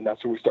underground. And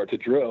that's where we start to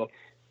drill.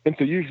 And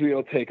so usually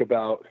it'll take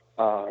about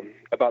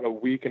a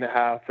week and a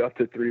half up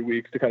to 3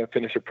 weeks to kind of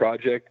finish a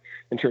project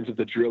in terms of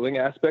the drilling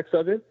aspects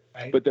of it.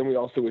 Right. But then we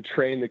also would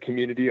train the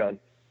community on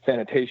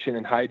sanitation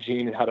and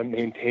hygiene and how to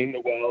maintain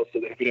the well, so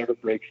that if it ever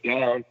breaks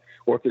down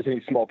or if there's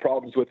any small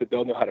problems with it,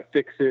 they'll know how to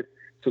fix it,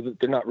 so that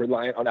they're not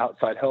reliant on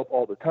outside help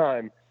all the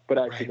time, but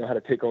actually know how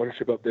to take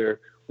ownership of their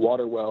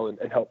water well and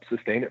help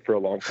sustain it for a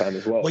long time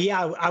as well. Well,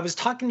 yeah, I was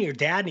talking to your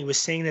dad, and he was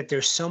saying that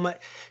there's so much,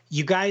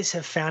 you guys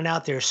have found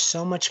out there's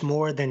so much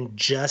more than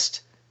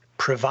just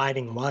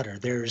providing water.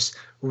 There's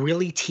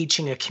really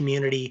teaching a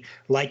community,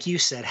 like you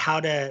said, how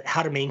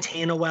to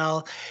maintain a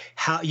well,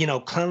 how,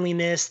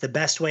 cleanliness, the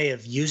best way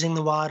of using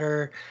the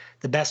water,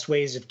 the best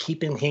ways of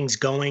keeping things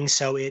going.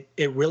 So it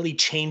really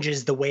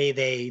changes the way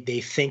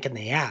they think and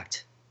they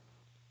act.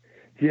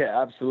 Yeah,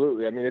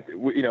 absolutely. I mean,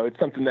 it's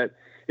something that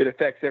it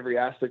affects every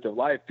aspect of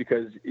life,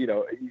 because,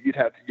 you'd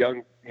have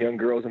young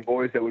girls and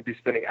boys that would be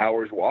spending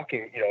hours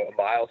walking, a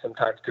mile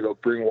sometimes to go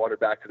bring water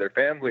back to their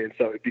family. And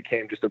so it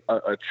became just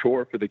a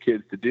chore for the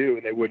kids to do,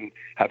 and they wouldn't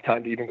have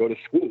time to even go to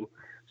school.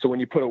 So when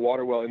you put a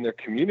water well in their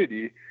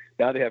community,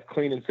 now they have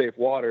clean and safe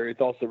water.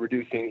 It's also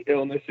reducing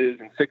illnesses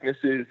and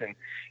sicknesses,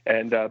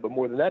 but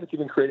more than that, it's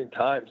even creating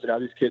time. So now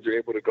these kids are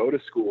able to go to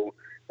school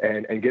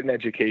and get an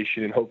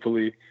education and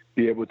hopefully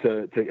be able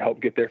to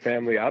help get their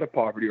family out of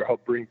poverty or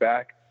help bring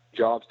back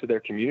jobs to their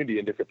community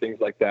and different things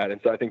like that. And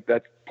so I think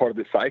that's part of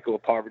the cycle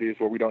of poverty, is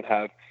where we don't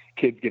have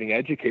kids getting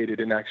educated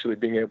and actually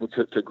being able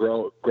to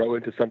grow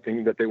into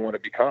something that they want to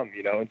become,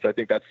 And so I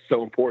think that's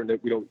so important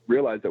that we don't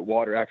realize that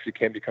water actually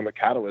can become a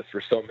catalyst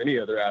for so many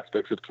other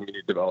aspects of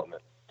community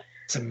development.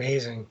 It's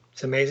amazing.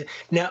 It's amazing.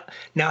 Now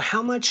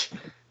how much,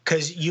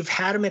 because you've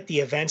had them at the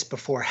events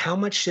before, how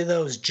much do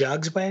those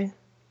jugs weigh?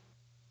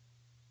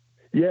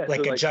 Yeah.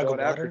 Like a jug of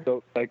water?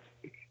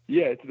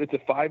 It's a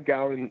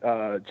 5-gallon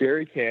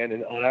jerry can,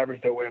 and on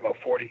average they'll weigh about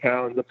 40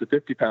 pounds up to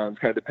 50 pounds,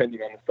 kind of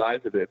depending on the size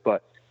of it.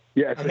 But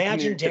yeah,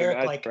 imagine Derek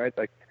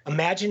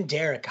imagine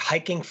Derek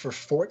hiking for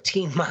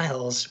 14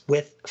 miles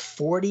with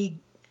 40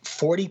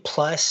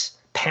 plus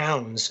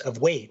pounds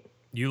of weight.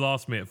 You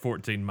lost me at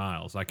 14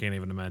 miles. I can't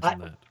even imagine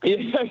that.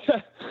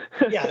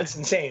 Yeah, it's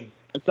insane.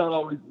 It's not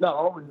always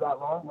that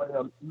long.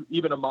 But,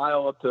 even a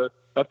mile up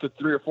to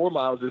 3 or 4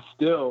 miles is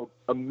still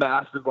a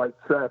massive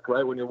trek,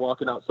 right? When you're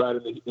walking outside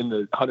in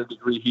the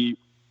 100-degree heat,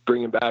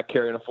 bringing back,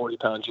 carrying a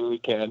 40-pound jerry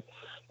can,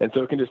 and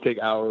so it can just take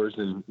hours,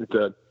 and it's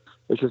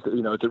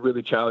a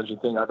really challenging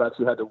thing. I've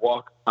actually had to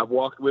walk. I've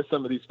walked with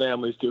some of these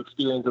families to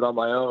experience it on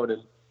my own,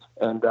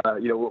 and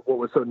what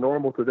was so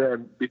normal to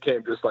them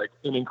became just like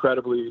an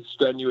incredibly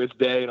strenuous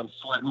day, and I'm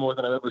sweating more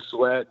than I've ever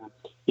sweat. And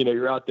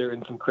you're out there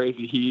in some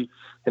crazy heat,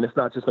 and it's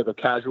not just like a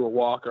casual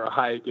walk or a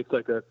hike. It's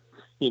like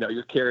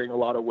you're carrying a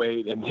lot of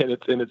weight, and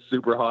it's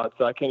super hot.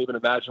 So I can't even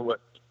imagine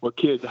what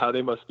kids, how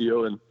they must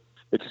feel, and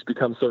it just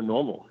becomes so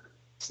normal.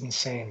 It's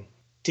insane,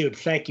 dude.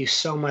 Thank you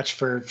so much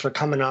for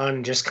coming on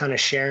and just kind of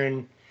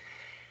sharing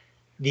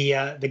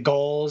the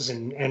goals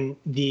and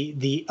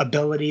the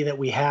ability that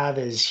we have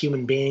as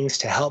human beings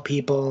to help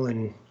people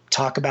and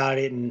talk about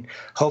it. And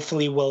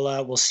hopefully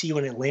we'll see you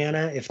in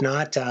Atlanta. If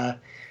not,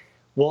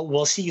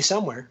 we'll see you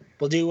somewhere.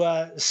 We'll do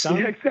some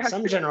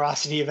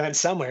generosity event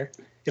somewhere.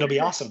 It'll be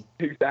awesome.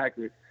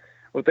 Exactly.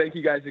 Well, thank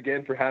you guys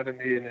again for having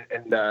me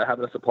and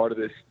having us a part of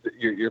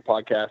your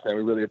podcast. And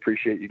we really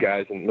appreciate you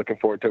guys, and looking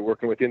forward to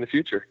working with you in the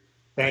future.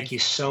 Thank you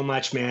so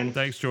much, man.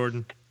 Thanks,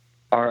 Jordan.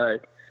 All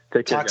right.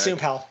 Take care. Talk soon,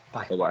 pal.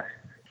 Bye. Bye-bye.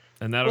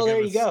 And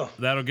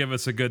that'll give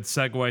us a good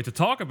segue to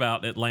talk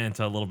about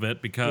Atlanta a little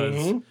bit,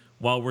 because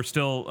while we're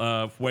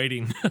still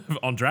waiting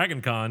on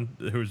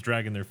DragonCon, who's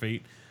dragging their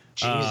feet,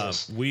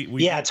 Jesus.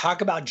 We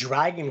talk about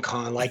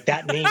DragonCon, like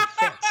that name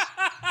fits.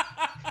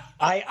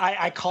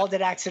 I called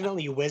it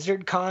accidentally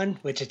WizardCon,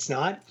 which it's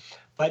not,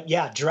 but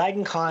yeah,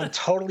 DragonCon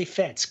totally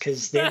fits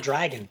because they're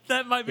dragging.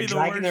 That might be they're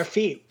dragging their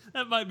feet.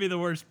 That might be the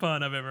worst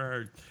pun I've ever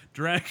heard.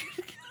 Dragon.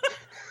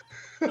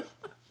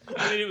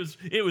 I mean,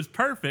 it was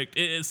perfect.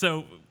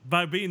 So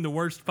by being the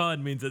worst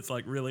pun means it's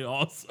like really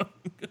awesome.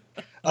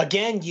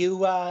 Again, you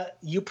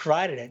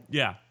provided it.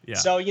 Yeah.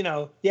 So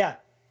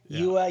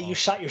you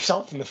shot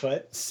yourself in the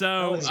foot.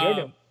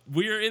 So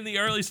we're in the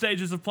early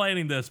stages of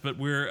planning this, but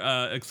we're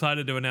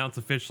excited to announce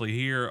officially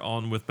here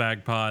on With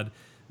Bag Pod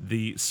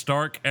the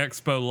Stark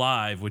Expo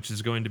Live, which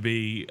is going to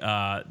be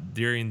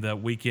during the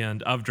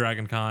weekend of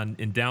DragonCon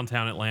in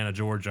downtown Atlanta,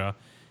 Georgia,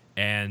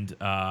 and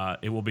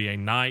it will be a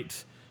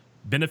night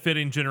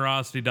benefiting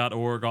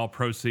generosity.org. All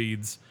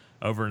proceeds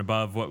over and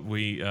above what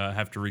we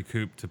have to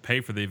recoup to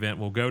pay for the event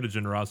will go to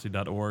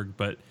generosity.org,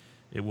 but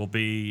it will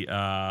be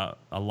a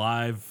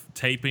live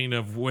taping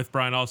of With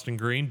Brian Austin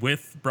Green,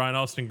 with Brian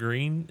Austin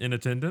Green in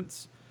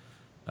attendance.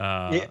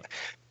 Yeah,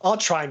 I'll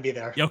try and be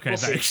there. Okay,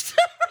 thanks.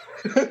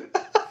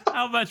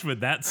 How much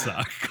would that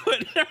suck?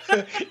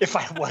 If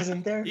I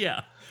wasn't there?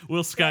 Yeah,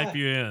 we'll Skype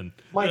you in.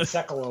 Might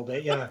suck a little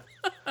bit, yeah.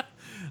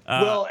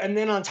 Well, and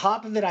then on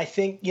top of it, I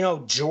think,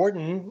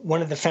 Jordan,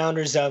 one of the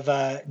founders of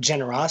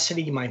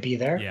Generosity, might be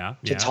there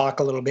to talk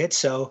a little bit.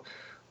 So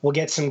we'll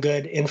get some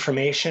good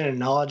information and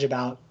knowledge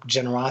about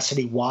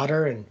Generosity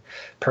water and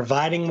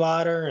providing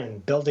water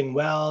and building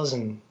wells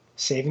and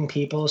saving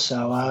people.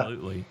 So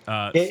absolutely.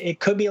 It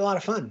could be a lot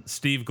of fun.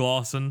 Steve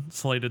Glosson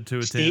slated to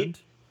attend.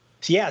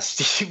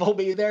 Steve will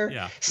be there.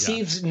 Yeah,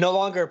 Steve's no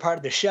longer a part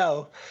of the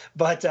show,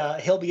 but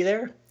he'll be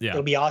there. Yeah.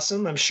 It'll be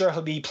awesome. I'm sure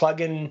he'll be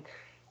plugging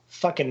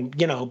fucking,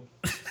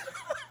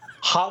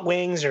 hot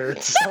wings or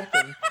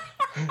something.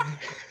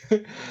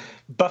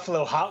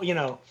 Buffalo hot,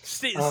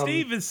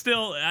 Steve is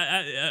still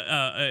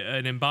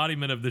an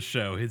embodiment of the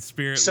show. His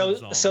spirit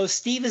lives on. So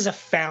Steve is a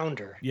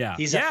founder. Yeah.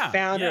 He's a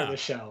founder of the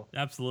show.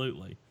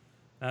 Absolutely.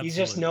 He's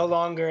just no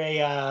longer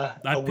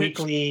a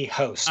weekly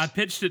host. I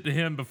pitched it to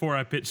him before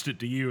I pitched it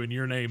to you, and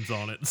your name's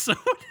on it. So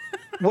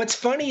what's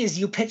funny is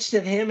you pitched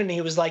it to him, and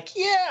he was like,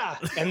 "Yeah,"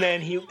 and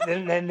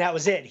then that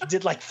was it. He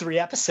did like 3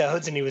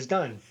 episodes, and he was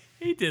done.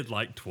 He did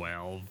like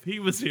 12. He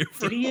was here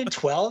for. Did he do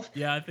 12?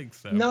 Yeah, I think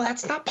so. No,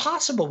 that's not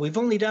possible. We've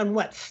only done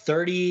what,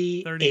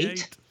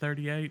 38?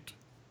 38.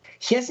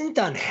 He hasn't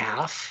done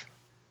half.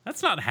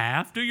 That's not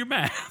half. Do your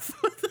math.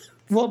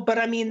 Well, but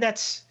I mean,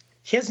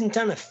 he hasn't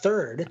done a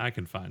third. I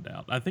can find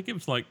out. I think it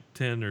was like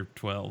 10 or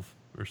 12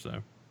 or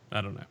so.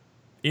 I don't know.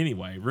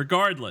 Anyway,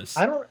 regardless,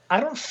 I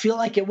don't feel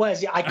like it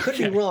was. I could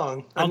be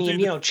wrong. I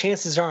mean,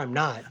 chances are I'm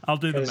not. I'll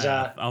do the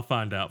math. I'll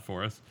find out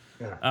for us.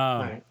 Yeah.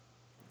 All right.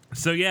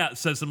 So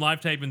some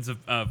live tapings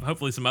of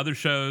hopefully some other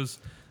shows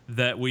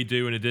that we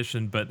do in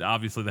addition, but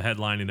obviously the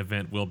headlining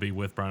event will be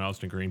with Brian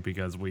Austin Green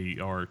because we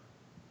are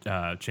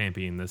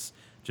championing this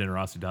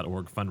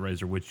generosity.org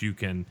fundraiser, which you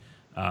can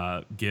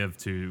give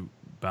to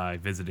by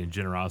visiting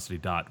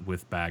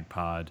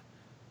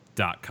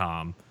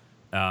generosity.withbagpod.com.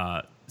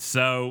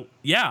 So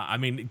yeah, I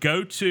mean,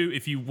 go to,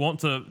 if you want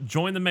to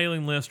join the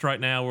mailing list right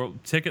now,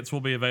 tickets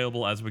will be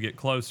available as we get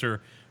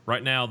closer.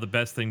 Right now, the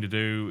best thing to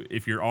do,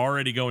 if you're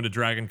already going to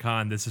Dragon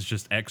Con, this is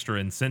just extra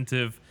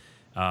incentive.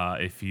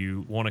 If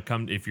you want to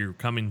come, if you're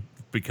coming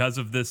because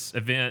of this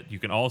event, you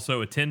can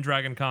also attend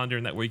Dragon Con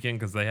during that weekend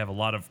because they have a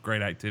lot of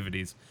great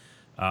activities.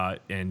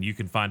 And you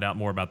can find out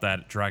more about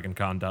that at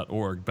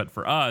dragoncon.org. But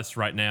for us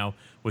right now,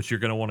 what you're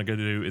going to want to go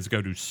do is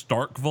go to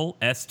Starkville,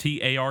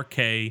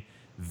 StarkVille,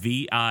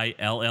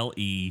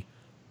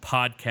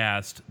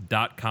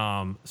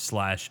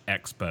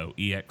 podcast.com/expo,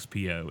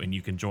 EXPO, and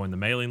you can join the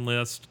mailing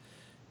list.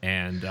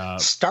 And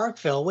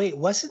Starkville, wait,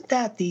 wasn't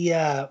that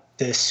the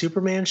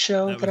Superman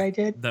show that I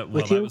did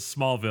with you? That was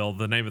Smallville.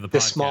 The name of the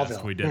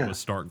podcast we did was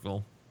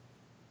Starkville.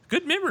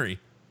 Good memory.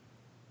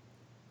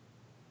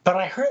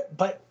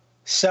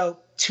 So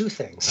two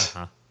things.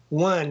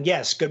 One,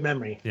 yes, good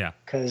memory. Yeah.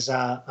 Because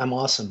I'm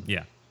awesome.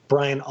 Yeah.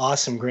 Brian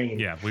Awesome Green.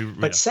 Yeah.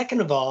 But second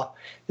of all,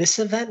 this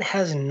event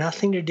has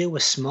nothing to do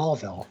with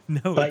Smallville.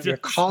 No, but you're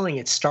calling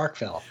it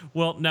Starkville.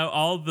 Well, no,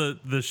 all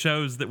the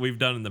shows that we've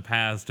done in the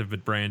past have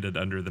been branded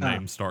under the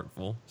name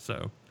Starkville.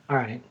 So all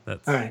right.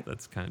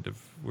 That's kind of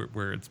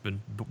where it's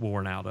been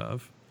born out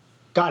of.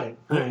 Got it.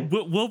 All right.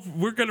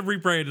 We're going to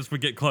rebrand as we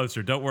get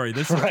closer. Don't worry.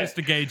 This is just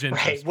to gauge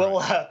interest. Right.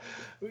 Well,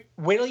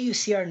 wait till you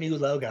see our new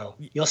logo.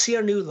 You'll see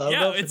our new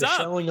logo for the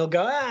show, and you'll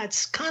go,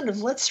 it's kind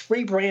of, let's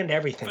rebrand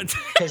everything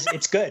because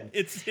it's good.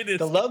 It is.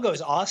 The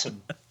logo's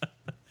awesome.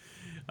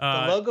 The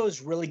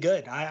logo's really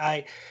good.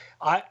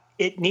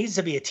 It needs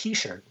to be a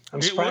T-shirt.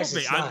 I'm surprised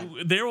it's not.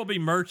 There will be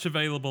merch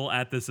available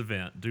at this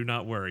event. Do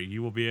not worry.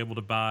 You will be able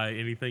to buy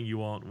anything you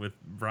want with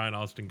Brian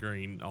Austin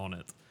Green on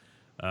it.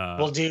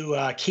 We'll do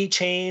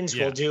keychains.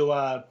 Yeah.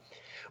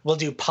 We'll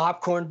do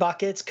popcorn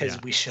buckets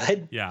because we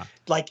should. Yeah.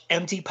 Like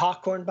empty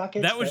popcorn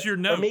buckets. That was your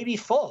note. Or maybe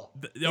full.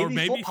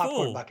 Maybe full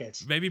popcorn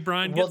buckets. Maybe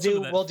Brian gets some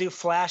of that. We'll do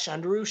Flash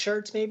Underoos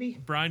shirts maybe.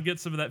 Brian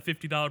gets some of that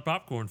 $50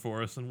 popcorn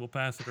for us and we'll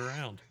pass it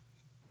around.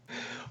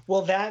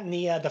 Well, that and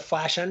the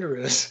Flash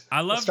Underoos.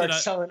 I love we'll start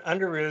selling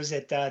Underoos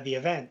at the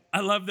event.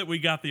 I love that we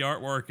got the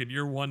artwork and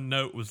your one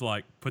note was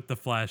like, put the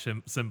Flash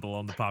symbol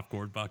on the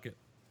popcorn bucket.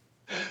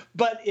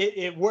 But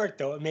it worked,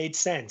 though. It made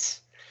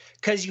sense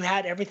because you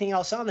had everything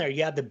else on there.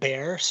 You had the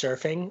bear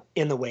surfing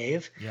in the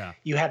wave. Yeah.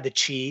 You had the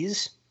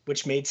cheese,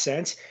 which made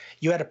sense.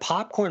 You had a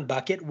popcorn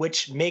bucket,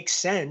 which makes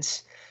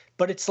sense.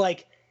 But it's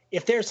like,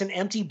 if there's an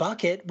empty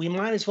bucket, we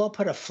might as well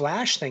put a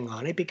Flash thing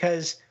on it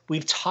because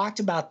we've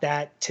talked about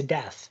that to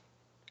death.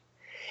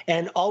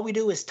 And all we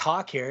do is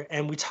talk here,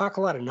 and we talk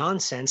a lot of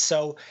nonsense.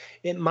 So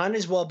it might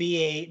as well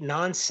be a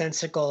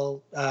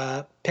nonsensical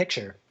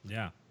picture.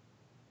 Yeah.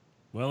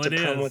 Well, it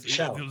is.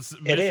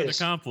 It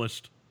is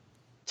accomplished.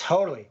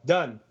 Totally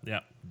done. Yeah,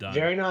 done.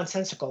 Very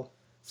nonsensical.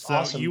 So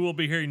awesome. You will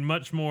be hearing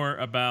much more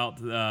about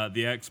the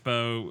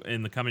expo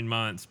in the coming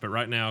months. But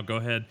right now, go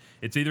ahead.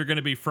 It's either going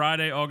to be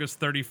Friday, August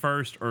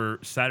 31st, or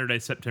Saturday,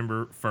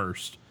 September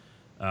 1st.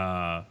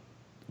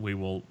 We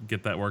will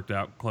get that worked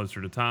out closer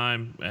to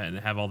time and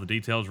have all the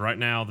details. Right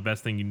now, the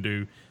best thing you can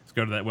do is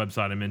go to that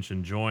website I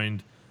mentioned,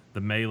 join the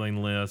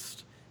mailing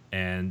list.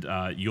 And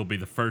you'll be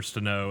the first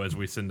to know as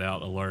we send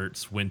out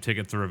alerts when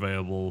tickets are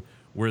available,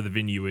 where the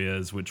venue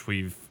is, which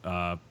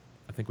I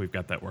think we've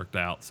got that worked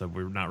out. So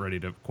we're not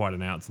ready to quite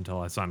announce until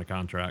I sign a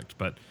contract.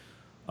 But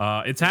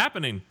it's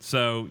happening.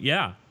 So,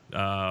 yeah,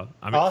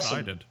 I'm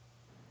excited.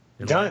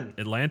 Done.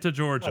 Atlanta,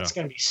 Georgia. That's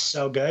going to be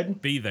so good.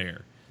 Be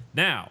there.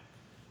 Now,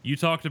 you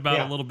talked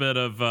about a little bit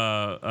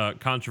of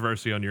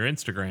controversy on your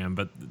Instagram,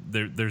 but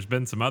there's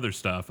been some other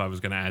stuff I was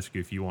going to ask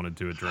you if you wanted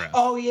to address.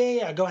 Oh,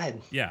 yeah. Go ahead.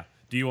 Yeah.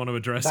 Do you want to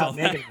address all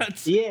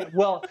that? Yeah.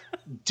 Well,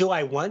 do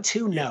I want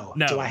to? No.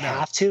 Do I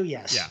have to?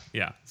 Yes.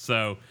 Yeah.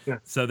 So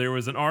there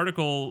was an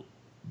article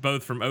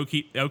both from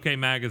OK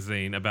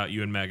Magazine about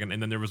you and Megan,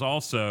 and then there was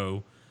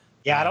also.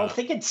 Yeah, I don't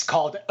think it's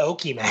called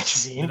OK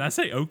Magazine. Did I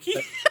say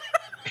Okie?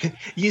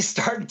 You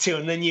started to,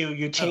 and then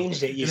you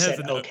changed it. You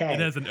said okay. It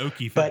has an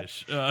Okie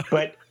finish.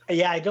 But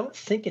yeah, I don't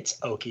think it's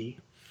Okie.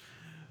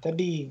 That'd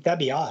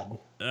be odd.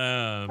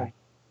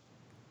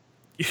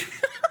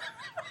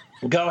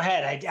 Go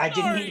ahead. I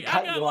didn't mean to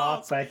cut you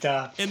off, but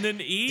and then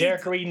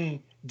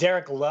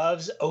Derek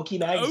loves OK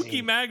Magazine.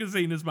 OK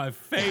Magazine is my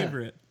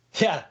favorite.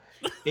 Yeah,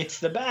 it's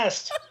the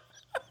best.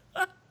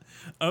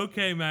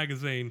 OK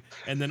Magazine,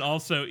 and then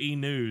also E!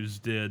 News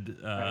did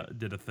a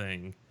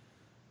thing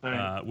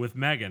with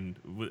Megan,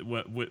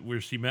 where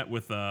she met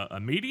with a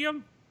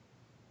medium.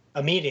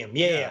 A medium,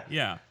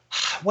 yeah.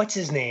 What's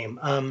his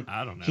name? I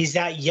don't know. He's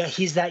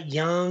that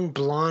young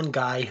blonde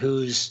guy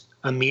who's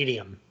a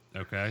medium.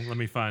 Okay, let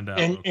me find out.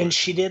 And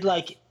she did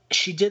like a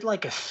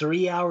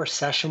 3-hour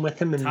session with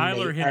him, and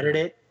Tyler they Henry.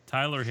 edited it.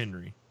 Tyler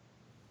Henry.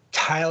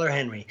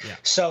 Yeah.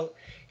 So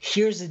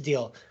here's the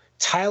deal.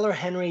 Tyler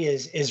Henry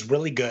is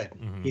really good.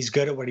 Mm-hmm. He's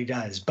good at what he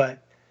does.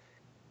 But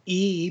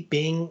E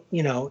being,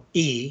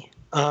 they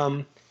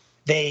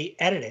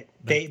edit it.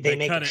 They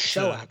make a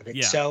show out of it.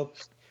 Yeah. So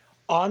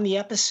on the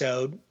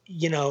episode,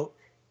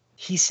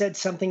 he said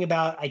something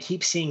about, I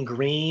keep seeing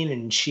green.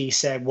 And she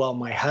said, well,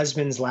 my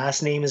husband's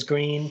last name is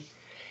Green.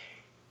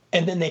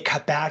 And then they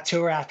cut back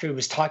to her after he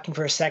was talking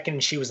for a second,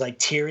 and she was like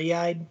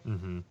teary-eyed.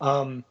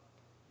 Mm-hmm.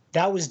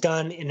 That was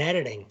done in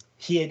editing.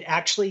 He had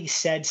actually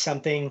said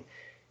something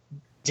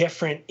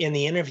different in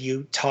the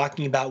interview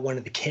talking about one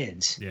of the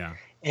kids. Yeah.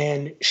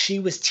 And she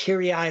was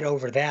teary-eyed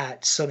over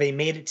that. So they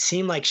made it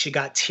seem like she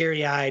got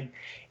teary-eyed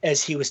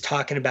as he was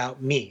talking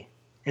about me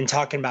and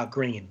talking about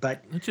Green.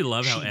 But don't you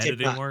love how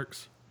editing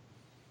works?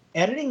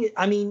 Editing,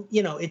 I mean,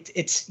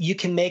 it's you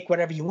can make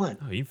whatever you want.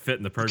 Oh, you fit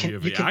in the purview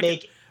of you can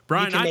make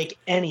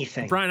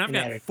anything. Brian, I've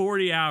got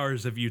 40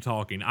 hours of you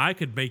talking. I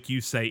could make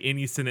you say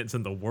any sentence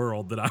in the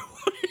world that I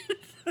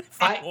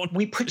wanted.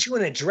 We put you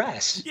in a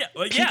dress. Yeah,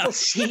 well,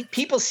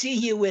 People see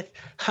you with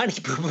Honey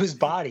Boo Boo's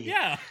body.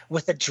 Yeah.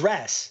 With a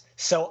dress.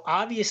 So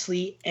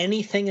obviously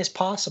anything is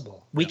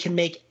possible. We can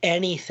make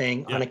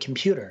anything on a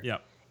computer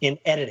in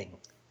editing.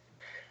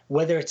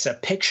 Whether it's a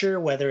picture,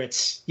 whether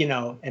it's,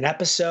 an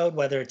episode,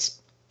 whether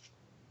it's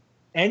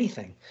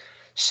anything.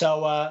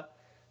 So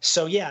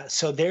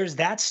there's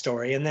that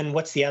story. And then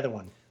what's the other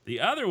one? The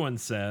other one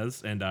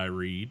says, and I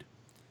read,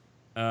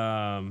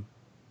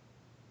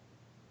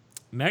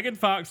 Megan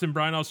Fox and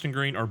Brian Austin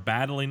Green are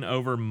battling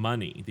over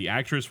money. The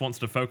actress wants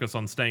to focus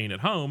on staying at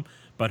home,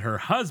 but her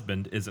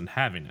husband isn't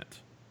having it.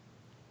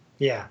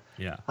 Yeah.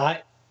 Yeah.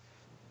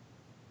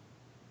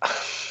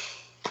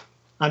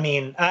 I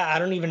mean, I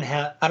don't even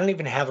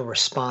have a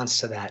response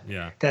to that.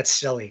 Yeah. That's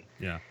silly.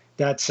 Yeah.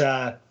 That's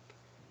I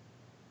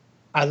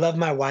love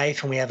my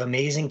wife and we have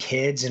amazing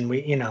kids, and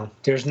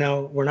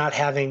we're not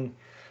having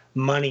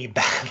money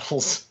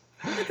battles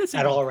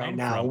at all right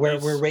now.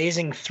 We're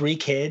raising 3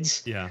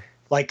 kids. Yeah.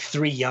 Like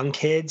 3 young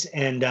kids,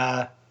 and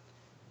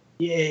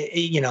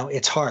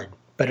it's hard,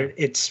 but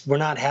we're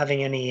not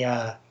having any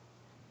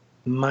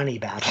money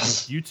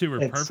battles. You two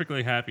are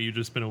perfectly happy. You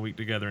just spent a week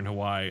together in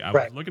Hawaii. I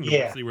was looking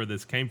to see where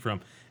this came from.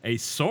 A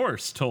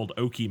source told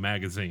Oki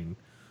magazine.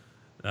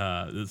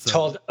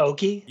 Told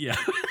Oki? Yeah.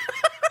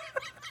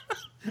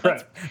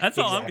 Right. That's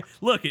all.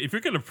 Look, if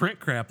you're going to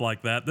print crap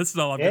like that, this is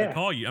all I'm going to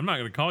call you. I'm not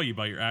going to call you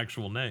by your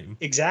actual name.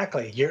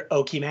 Exactly. You're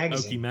Oki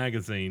magazine. Oki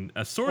magazine.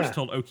 A source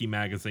told Oki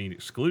magazine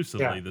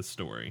exclusively this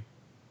story.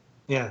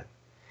 Yeah.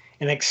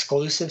 An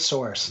exclusive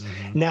source.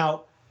 Mm-hmm.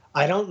 Now,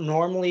 I don't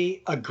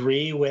normally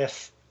agree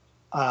with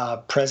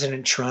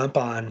President Trump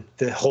on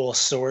the whole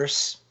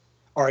source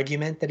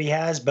argument that he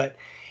has, but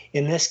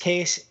in this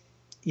case,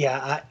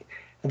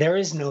 there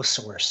is no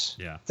source.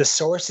 Yeah. The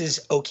source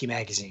is Oki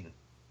magazine.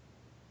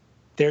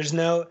 There's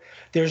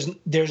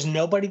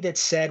nobody that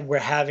said we're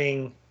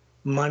having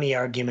money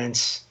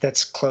arguments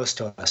that's close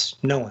to us.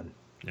 No one.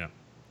 Yeah.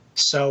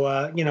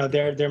 So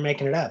they're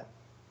making it up.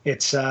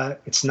 It's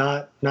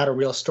not a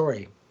real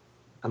story.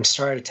 I'm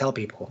sorry to tell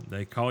people.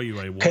 They call you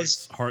a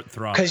once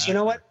heartthrob. Because you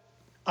know what,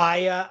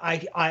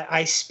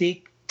 I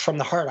speak from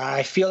the heart.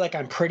 I feel like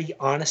I'm pretty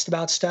honest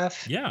about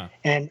stuff. Yeah.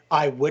 And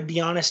I would be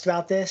honest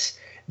about this.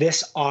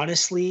 This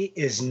honestly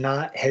has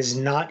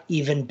not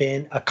even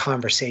been a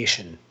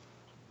conversation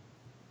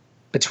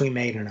between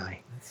Megan and I.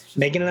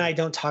 Megan and I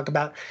don't talk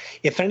about,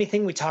 if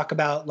anything, we talk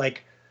about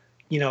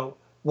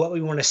what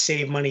we want to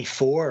save money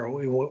for, or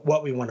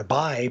what we want to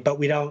buy, but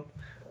we don't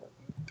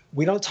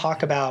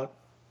talk about,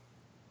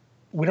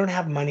 we don't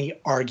have money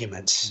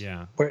arguments.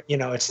 Yeah. Where,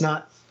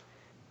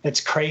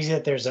 it's crazy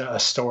that there's a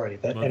story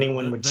that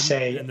anyone would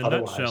say and the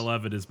otherwise. nutshell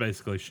of it is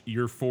basically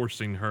you're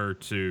forcing her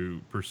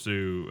to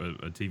pursue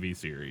a TV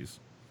series.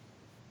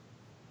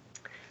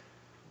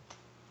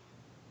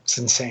 It's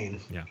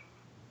insane. Yeah.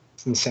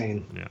 It's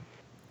insane. Yeah.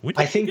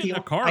 I think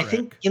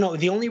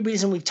the only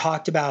reason we've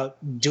talked about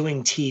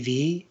doing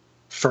TV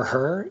for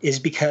her is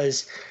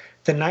because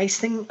the nice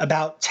thing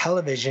about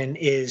television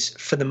is,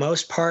 for the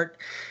most part,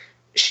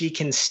 she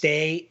can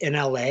stay in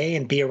LA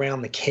and be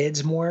around the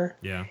kids more.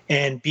 Yeah.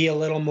 And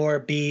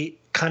be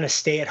kind of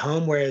stay at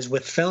home. Whereas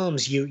with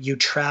films, you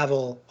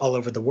travel all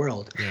over the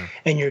world. Yeah.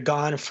 And you're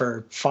gone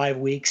for 5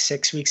 weeks,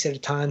 6 weeks at a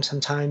time,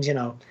 sometimes,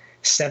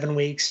 7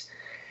 weeks.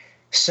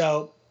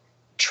 So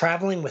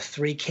traveling with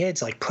 3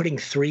 kids, like putting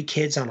 3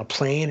 kids on a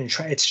plane and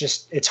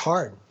it's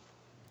hard.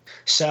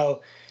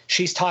 So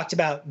she's talked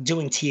about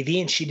doing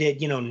TV, and she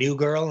did, New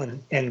Girl,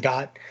 and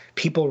got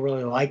people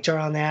really liked her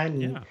on that.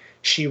 And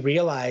she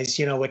realized,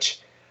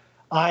 which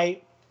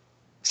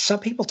some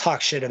people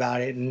talk shit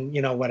about it and,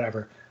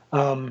 whatever.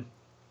 About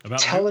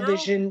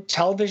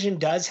television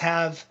does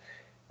have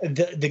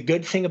the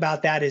good thing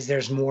about that is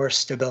there's more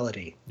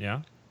stability.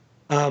 Yeah.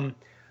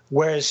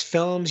 Whereas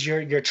films,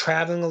 you're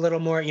traveling a little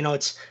more.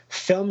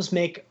 Films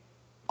make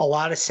a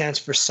lot of sense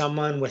for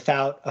someone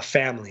without a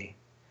family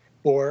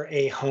or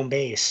a home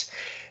base.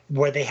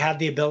 where they have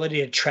the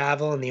ability to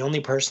travel and the only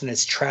person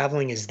that's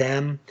traveling is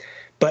them.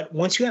 But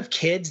once you have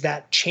kids,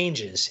 that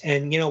changes.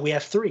 And, we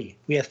have three.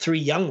 We have three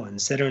young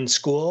ones that are in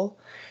school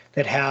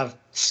that have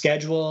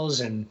schedules.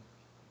 And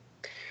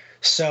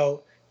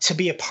so to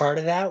be a part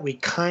of that, we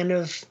kind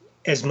of,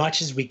 as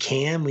much as we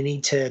can, we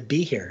need to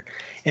be here.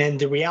 And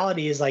the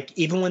reality is, like,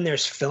 even when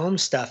there's film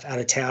stuff out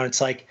of town, it's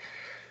like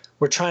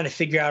we're trying to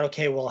figure out,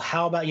 okay, well,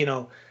 how about,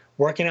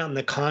 working out in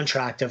the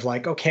contract of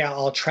like, okay,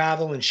 I'll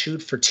travel and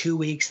shoot for 2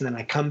 weeks and then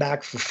I come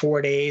back for 4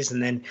 days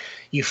and then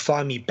you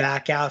fly me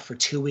back out for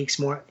 2 weeks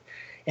more.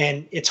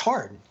 And it's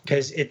hard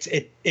because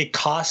it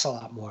costs a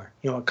lot more.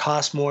 It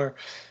costs more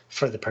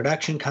for the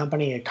production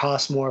company. It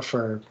costs more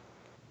for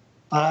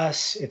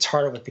us. It's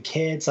harder with the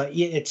kids. Like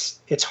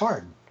it's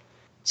hard.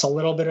 It's a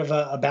little bit of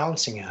a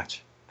balancing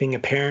act, being a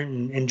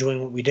parent and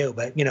doing what we do.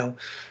 But,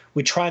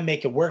 we try and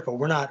make it work, but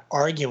we're not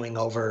arguing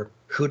over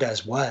who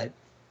does what.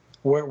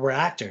 We're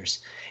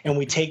actors, and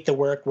we take the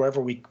work wherever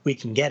we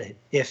can get it.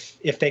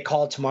 If they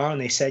called tomorrow and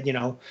they said,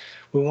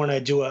 we want to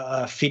do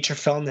a feature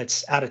film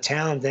that's out of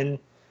town, then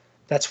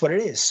that's what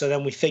it is. So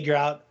then we figure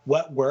out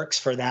what works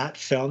for that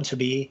film to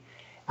be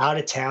out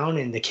of town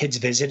and the kids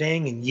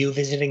visiting and you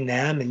visiting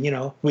them, and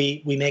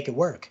we make it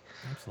work.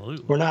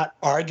 Absolutely. We're not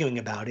arguing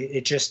about it.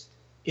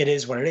 It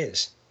is what it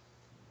is.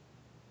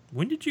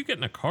 When did you get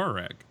in a car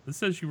wreck? This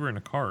says you were in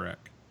a car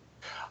wreck.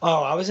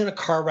 Oh, I was in a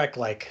car wreck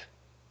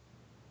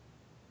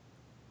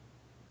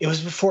it was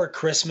before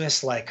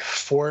Christmas, like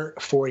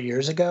four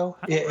years ago.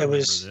 It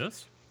was.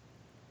 This.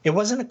 It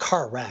wasn't a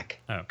car wreck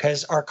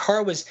because our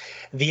car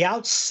the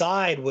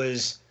outside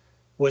was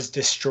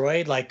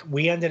destroyed. Like,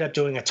 we ended up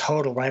doing a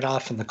total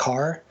write-off in the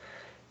car,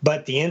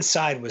 but the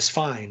inside was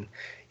fine.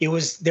 There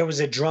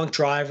was a drunk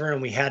driver,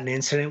 and we had an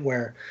incident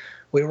where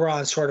we were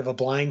on sort of a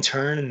blind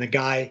turn, and the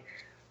guy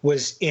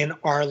was in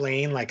our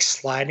lane, like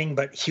sliding,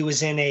 but he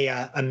was in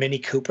a Mini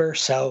Cooper,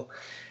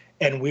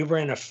 and we were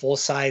in a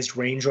full-sized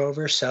Range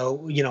Rover, so,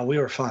 we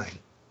were fine.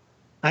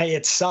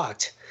 It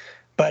sucked,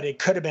 but it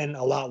could have been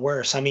a lot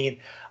worse. I mean,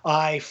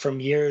 from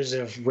years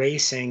of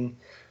racing,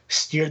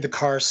 steered the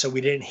car so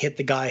we didn't hit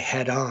the guy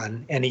head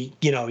on, and he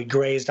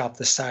grazed off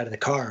the side of the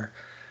car.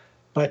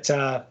 But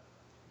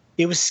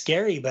it was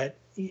scary, but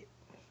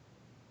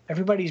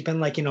everybody's been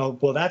like,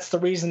 well, that's the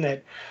reason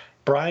that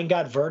Brian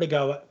got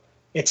vertigo.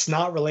 It's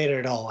not related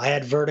at all. I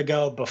had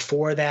vertigo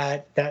before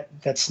that.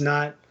 That's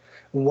not...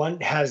 One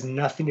has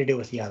nothing to do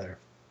with the other.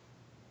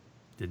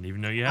 Didn't even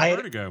know you had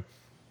vertigo.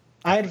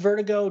 I had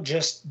vertigo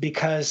just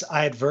because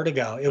I had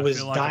vertigo. It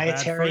was like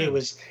dietary. It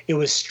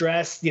was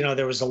stress. There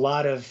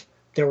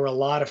were a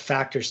lot of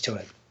factors to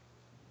it.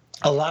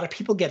 A lot of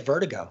people get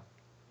vertigo.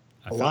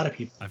 A lot of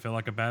people. I feel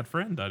like a bad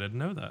friend. I didn't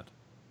know that.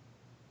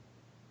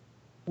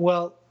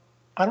 Well,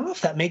 I don't know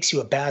if that makes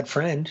you a bad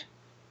friend.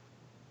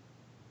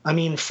 I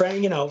mean,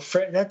 friend.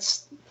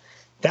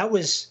 That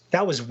was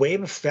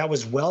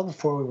well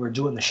before we were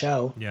doing the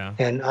show. Yeah.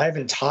 And I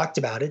haven't talked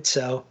about it,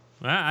 so.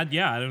 I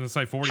didn't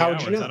say 40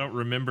 hours. I don't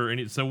remember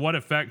any. So what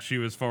affects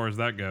you as far as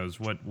that goes?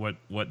 What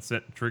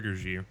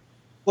triggers you?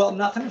 Well,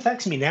 nothing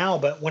affects me now,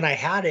 but when I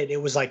had it,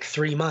 it was like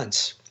 3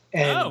 months.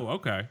 And,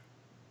 okay.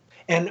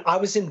 And I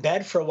was in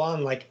bed for a while,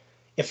 and like,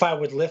 if I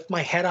would lift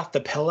my head off the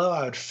pillow,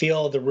 I would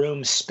feel the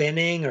room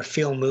spinning or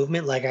feel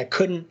movement. Like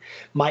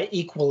my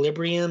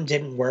equilibrium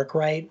didn't work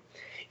right.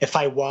 If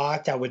I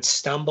walked, I would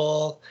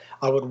stumble.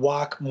 I would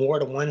walk more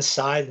to one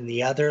side than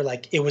the other.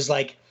 Like, it was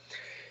like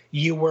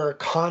you were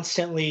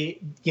constantly,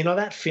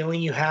 that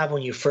feeling you have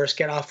when you first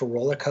get off a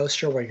roller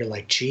coaster where you're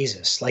like,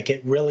 Jesus, like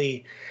it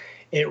really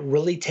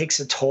takes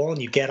a toll,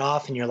 and you get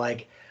off and you're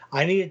like,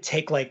 I need to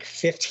take like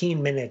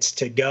 15 minutes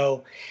to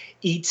go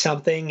eat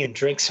something and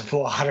drink some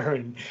water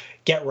and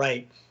get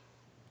right.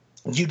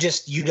 You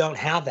don't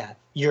have that.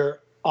 You're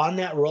on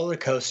that roller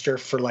coaster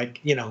for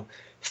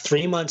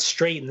 3 months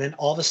straight, and then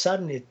all of a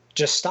sudden it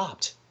just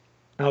stopped.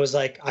 I was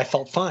like, I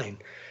felt fine,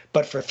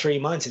 but for 3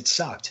 months it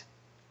sucked.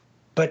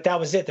 But that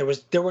was it.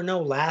 There were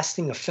no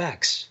lasting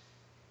effects.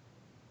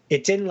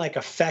 It didn't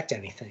affect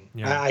anything.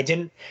 Yeah. I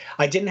didn't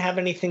have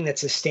anything that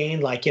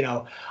sustained,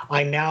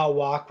 I now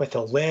walk with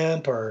a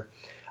limp, or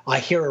I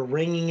hear a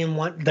ringing in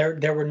one.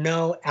 There were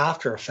no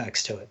after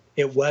effects to it.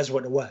 It was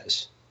what it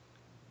was.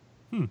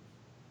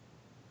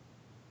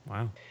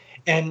 Wow.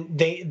 And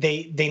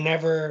they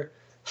never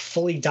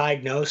fully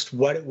diagnosed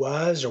what it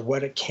was or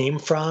what it came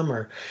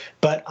from,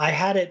 but I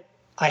had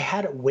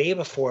it way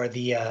before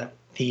the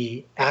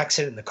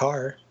accident in the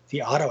car,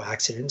 the auto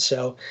accident.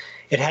 So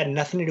it had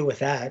nothing to do with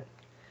that.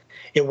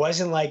 It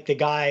wasn't like the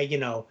guy,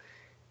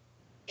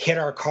 hit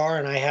our car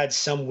and I had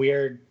some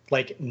weird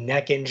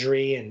neck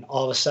injury and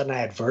all of a sudden I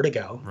had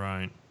vertigo.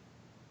 Right.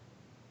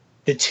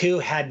 The two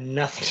had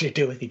nothing to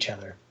do with each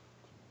other.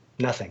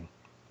 Nothing.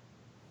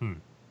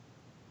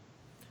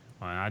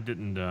 Well, I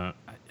didn't.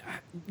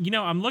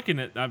 I'm looking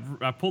at.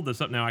 I pulled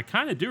this up now. I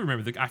kind of do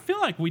remember. I feel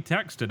like we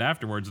texted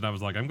afterwards, and I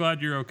was like, "I'm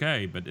glad you're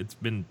okay," but it's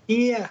been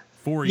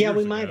 4 years. Yeah,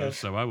 we ago, might have.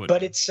 So I would.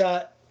 But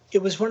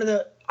it was one of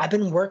the. I've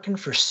been working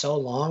for so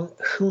long.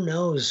 Who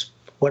knows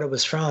what it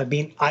was from? I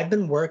mean, I've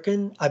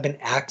been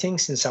acting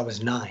since I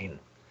was 9.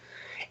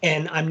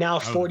 And I'm now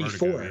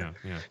 44. Vertigo,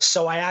 yeah.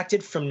 So I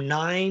acted from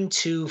 9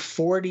 to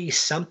 40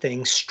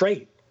 something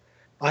straight.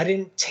 I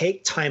didn't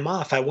take time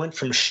off. I went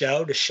from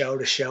show to show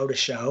to show to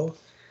show,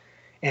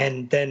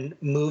 and then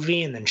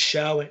movie and then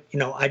show. You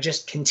know, I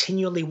just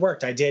continually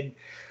worked. I did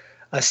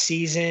a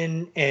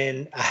season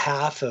and a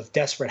half of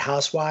Desperate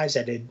Housewives.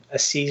 I did a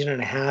season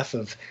and a half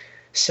of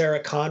Sarah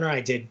Connor.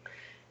 I did,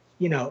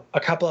 you know, a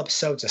couple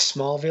episodes of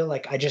Smallville.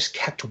 Like, I just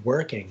kept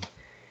working.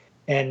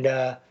 And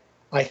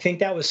I think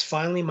that was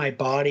finally my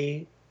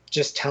body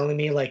just telling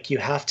me, like, you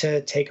have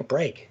to take a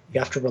break. You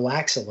have to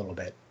relax a little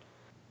bit.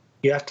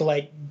 You have to,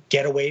 like,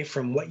 get away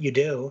from what you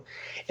do.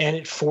 And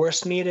it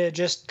forced me to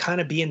just kind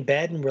of be in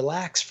bed and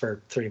relax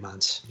for 3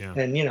 months. Yeah.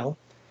 And, you know,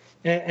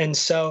 and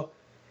so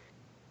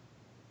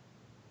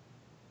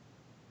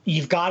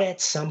you've got to at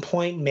some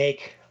point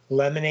make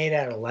lemonade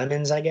out of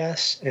lemons, I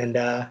guess. And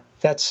that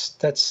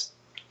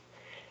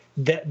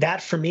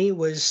for me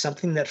was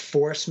something that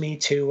forced me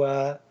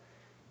to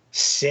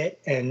sit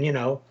and, you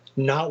know,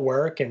 not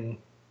work and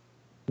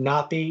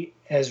not be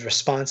as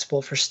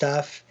responsible for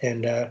stuff,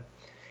 and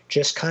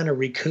just kind of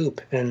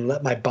recoup and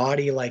let my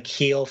body, like,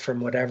 heal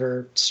from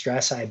whatever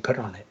stress I had put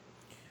on it.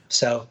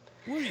 So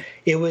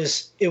it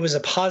was a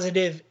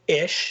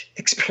positive-ish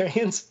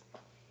experience.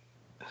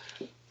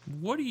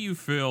 What do you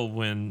feel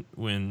when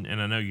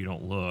and I know you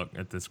don't look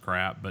at this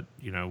crap, but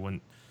you know,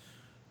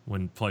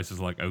 when places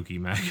like Okie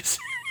Magazine,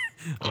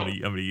 I'm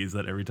gonna use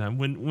that every time.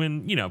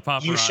 When you know,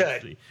 paparazzi, You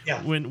should.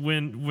 Yeah.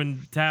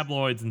 When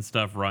tabloids and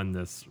stuff run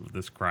this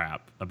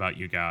crap about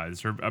you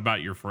guys or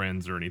about your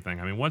friends or anything,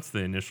 I mean, what's the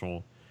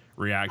initial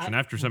reaction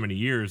after so many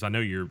years? I know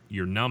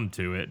you're numb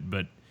to it,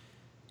 but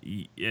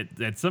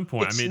at some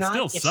point, I mean, it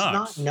still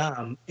sucks.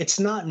 It's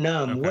not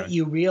numb. Okay. What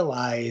you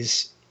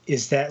realize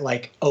is that,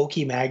 like,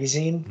 Okie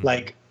Magazine,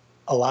 like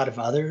a lot of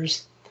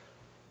others,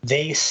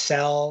 they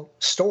sell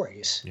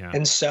stories. Yeah.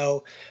 And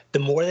so the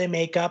more they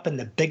make up and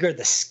the bigger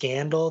the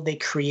scandal they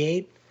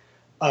create,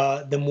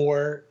 the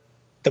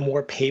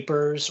more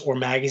papers or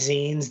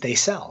magazines they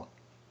sell.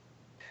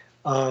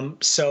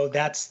 So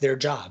that's their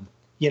job.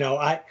 You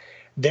know,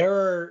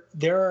 there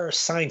are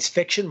science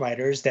fiction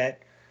writers that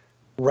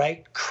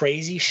write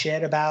crazy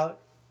shit about,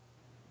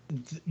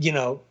 you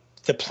know,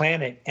 the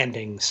planet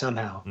ending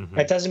somehow.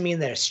 That doesn't mean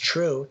that it's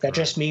true. That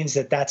just means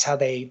that that's how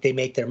they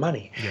make their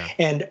money. Yeah.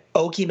 And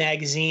Okie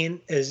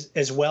Magazine,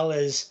 as well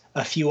as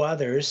a few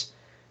others,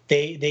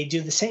 they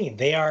do the same.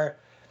 They are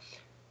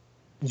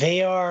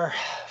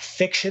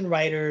fiction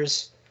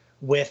writers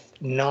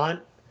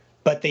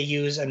but they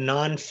use a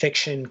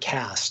nonfiction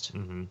cast.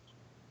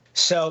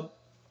 So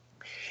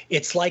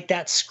it's like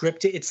that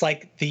scripted. It's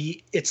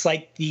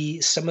like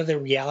some of the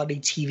reality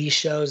TV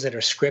shows that are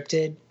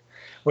scripted,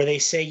 where they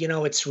say, you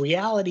know, it's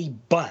reality,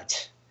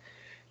 but,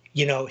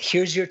 you know,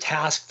 here's your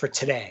task for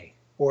today,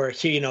 or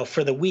here, you know,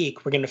 for the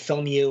week, we're going to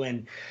film you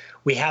and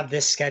we have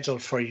this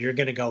scheduled for you. You're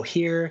going to go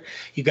here.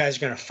 You guys are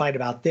going to fight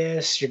about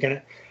this.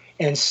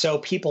 And so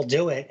people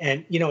do it.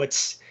 And, you know,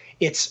 it's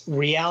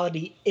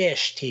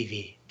reality-ish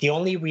TV. The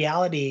only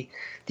reality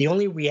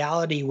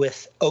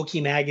with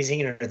Okie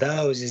Magazine or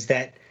those is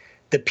that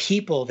the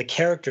people, the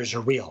characters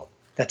are real.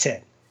 That's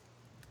it.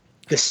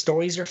 The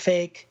stories are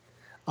fake.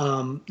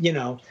 You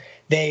know,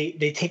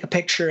 they take a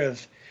picture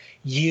of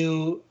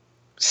you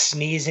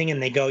sneezing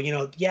and they go, you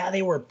know, yeah,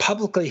 they were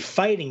publicly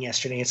fighting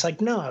yesterday. It's like,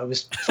 no, I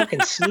was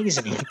fucking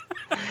sneezing.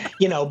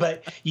 You know,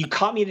 but you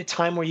caught me at a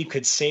time where you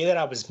could say that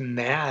I was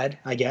mad,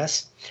 I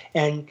guess.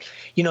 And,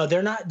 you know,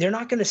 they're not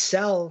going to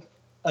sell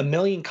 1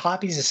 million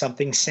copies of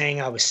something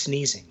saying I was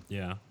sneezing.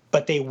 Yeah.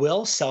 But they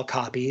will sell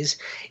copies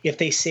if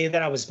they say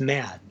that I was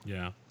mad.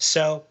 Yeah.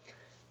 So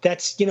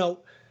that's, you know,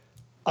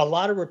 a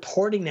lot of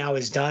reporting now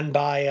is done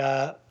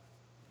by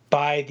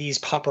these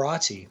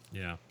paparazzi.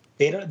 Yeah.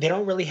 They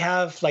don't really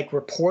have, like,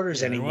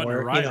 reporters anymore. There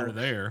wasn't a writer you know,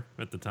 there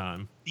at the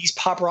time. These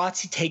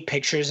paparazzi take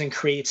pictures and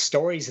create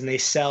stories, and they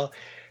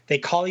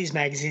call these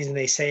magazines and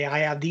they say, I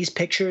have these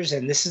pictures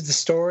and this is the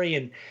story.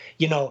 And,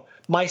 you know,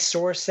 my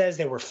source says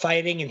they were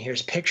fighting and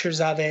here's pictures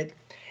of it.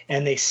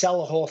 And they sell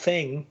the whole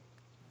thing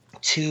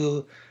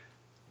to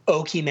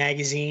Okie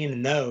Magazine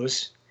and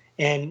those.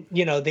 And,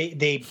 you know,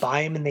 they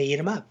buy them and they eat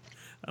them up.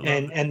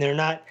 And they're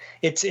not,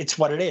 it's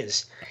what it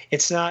is.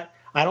 It's not,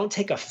 I don't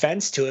take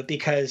offense to it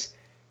because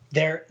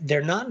they're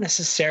not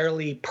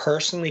necessarily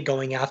personally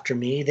going after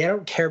me. They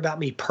don't care about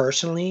me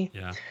personally.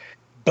 Yeah.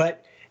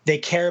 But they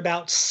care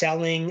about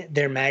selling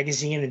their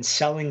magazine and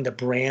selling the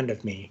brand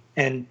of me.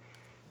 And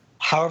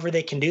however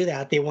they can do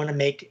that, they want to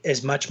make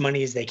as much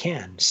money as they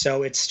can.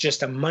 So it's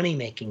just a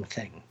money-making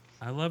thing.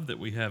 I love that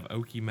we have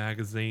Okie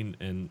Magazine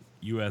and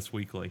US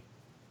Weekly.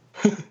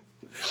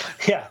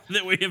 Yeah.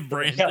 That we have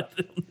branded.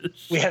 Yeah.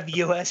 We have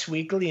US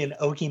Weekly and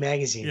Okie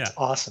Magazine. Yeah. It's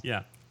awesome.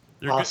 Yeah.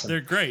 Awesome. They're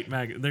great.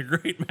 They're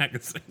great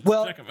magazines.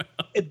 Well, check them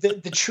out.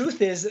 the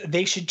truth is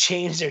they should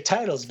change their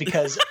titles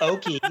because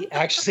Okie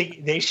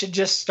actually they should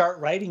just start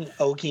writing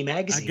Okie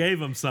Magazine. I gave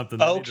them something.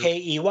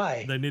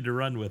 OKEY. They need to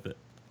run with it.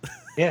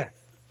 Yeah,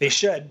 they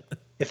should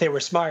if they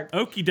were smart.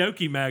 Okie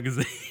Dokie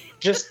Magazine.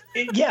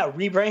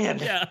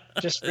 rebrand. Yeah.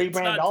 Just It's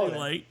rebrand not all too of it.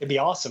 late. It'd be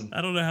awesome.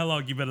 I don't know how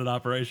long you've been in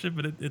operation,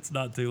 but it's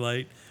not too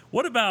late.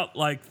 What about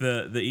like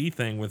the E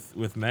thing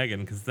with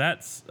Megan? Because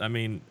that's, I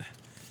mean,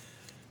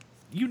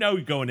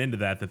 going into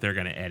that they're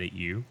going to edit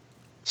you.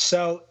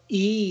 So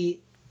E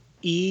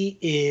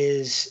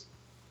is,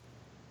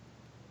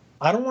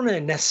 I don't want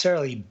to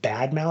necessarily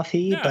badmouth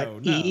E, but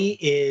E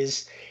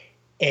is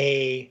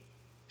a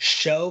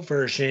show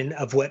version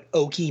of what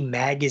Okie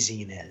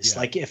Magazine is.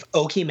 Like if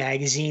Okie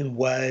Magazine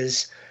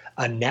was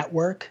a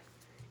network,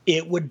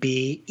 it would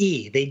be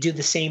E. They do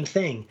the same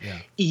thing. Yeah.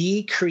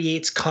 E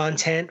creates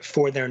content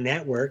for their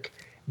network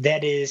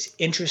that is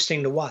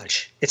interesting to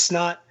watch. It's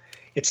not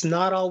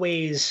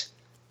always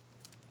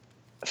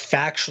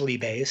factually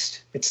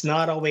based. It's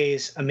not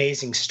always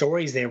amazing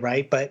stories they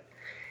write, but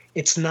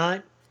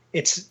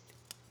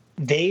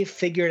they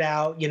figured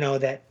out,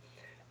 that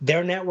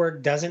their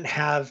network doesn't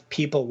have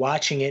people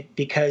watching it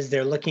because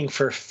they're looking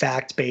for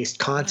fact-based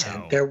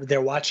content. No.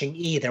 They're watching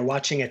E. They're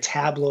watching a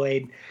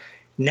tabloid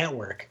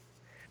network.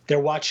 They're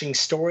watching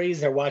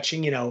stories. They're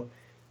watching,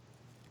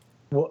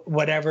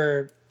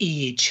 whatever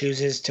E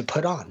chooses to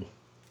put on.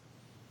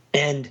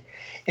 And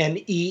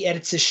E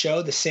edits a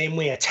show the same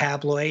way a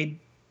tabloid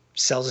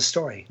sells a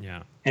story.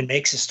 Yeah. And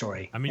makes a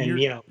story. I mean,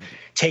 and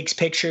takes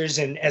pictures.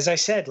 And as I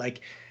said, like,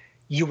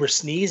 you were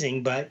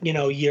sneezing, but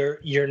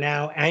you're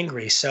now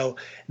angry. So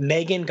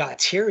Megan got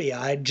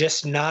teary-eyed,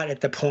 just not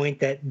at the point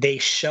that they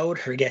showed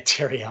her get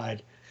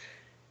teary-eyed.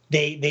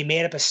 They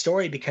made up a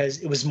story because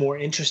it was more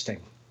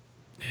interesting.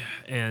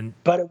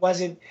 But it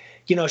wasn't,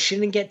 she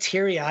didn't get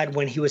teary-eyed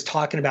when he was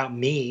talking about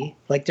me.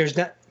 Like there's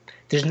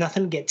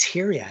nothing to get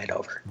teary-eyed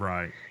over.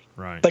 Right.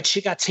 But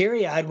she got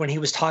teary-eyed when he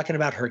was talking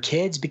about her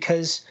kids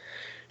because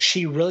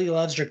she really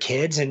loves her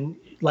kids, and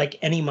like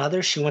any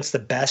mother, she wants the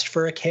best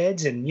for her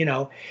kids. And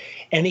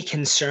any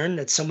concern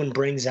that someone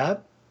brings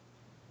up,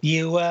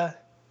 you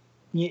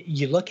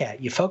look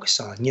at, you focus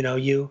on,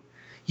 you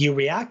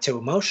react to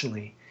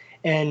emotionally.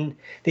 And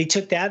they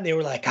took that and they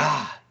were like,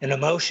 an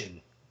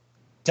emotion,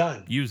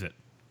 done. Use it.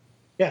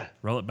 Yeah.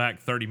 Roll it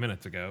back 30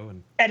 minutes ago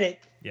and edit.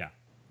 Yeah.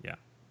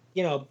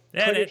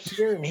 Put it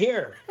here and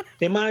here.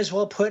 They might as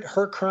well put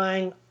her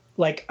crying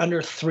like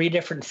under 3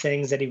 different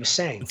things that he was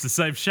saying. It's the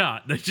same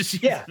shot. They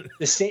just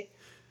the same.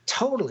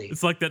 Totally.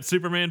 It's like that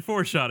Superman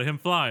 4 shot of him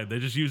flying. They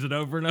just use it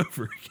over and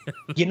over again.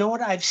 You know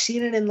what? I've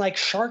seen it in like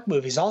shark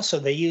movies also.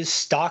 They use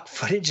stock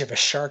footage of a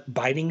shark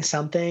biting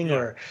something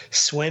or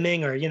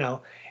swimming or,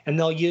 and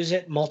they'll use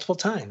it multiple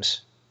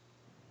times.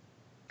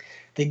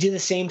 They do the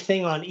same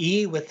thing on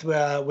E with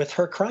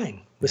her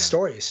crying with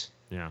stories.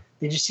 Yeah.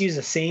 They just use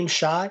the same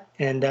shot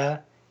and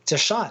it's a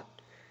shot.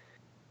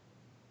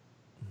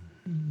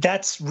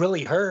 That's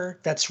really her.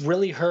 That's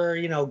really her,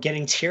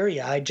 getting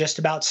teary-eyed just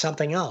about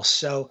something else.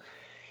 So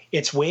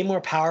it's way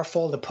more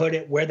powerful to put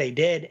it where they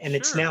did, and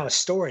it's now a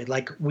story.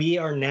 Like we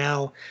are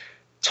now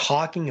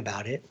talking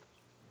about it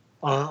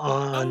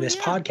on this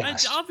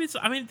podcast.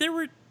 Obviously, I mean, there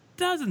were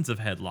dozens of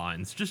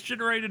headlines just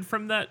generated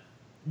from that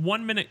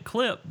 1-minute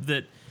clip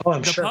that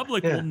the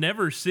public will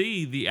never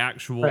see the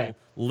actual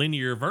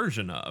linear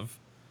version of.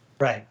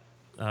 Right.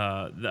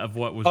 Of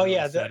what was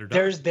said or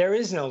done. There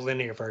is no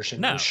linear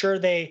version. No. I'm sure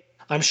they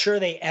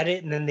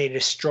edit and then they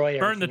destroy everything.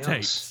 Burn the tapes.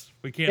 Else.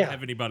 We can't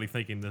have anybody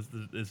thinking this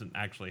isn't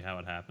actually how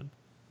it happened.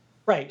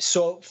 Right.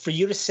 So for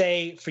you to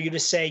say,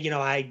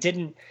 I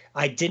didn't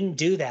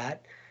do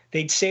that,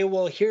 they'd say,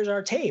 well, here's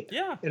our tape.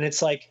 Yeah. And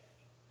it's like,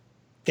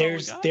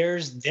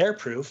 there's their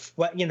proof.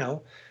 What,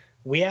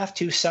 we have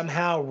to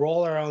somehow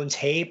roll our own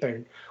tape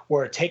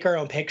or take our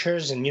own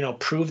pictures and,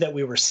 prove that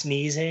we were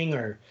sneezing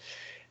or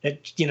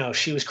that,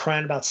 she was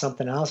crying about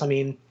something else. I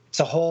mean, it's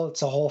a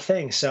whole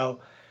thing.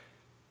 So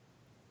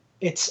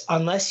it's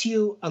unless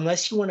you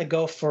want to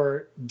go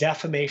for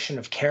defamation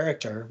of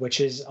character, which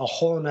is a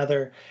whole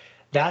another,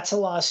 that's a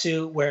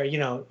lawsuit where,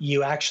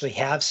 you actually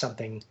have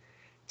something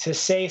to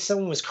say.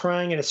 Someone was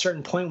crying at a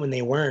certain point when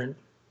they weren't.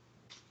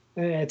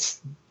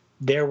 It's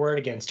their word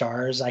against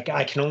ours. I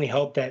can only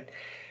hope that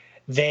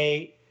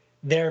there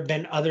have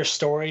been other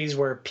stories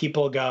where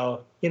people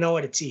go, you know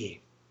what, it's E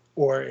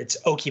or it's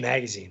Okie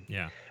Magazine.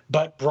 Yeah.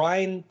 But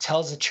Brian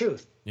tells the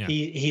truth. Yeah.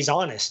 He's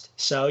honest.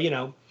 So,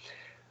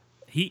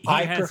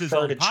 I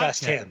prefer to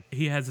trust him.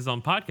 He has his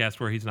own podcast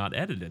where he's not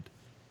edited.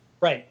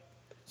 Right.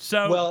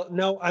 So, well,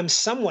 no, I'm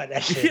somewhat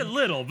edited. A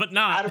little, but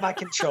not out of my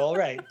control.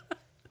 Right.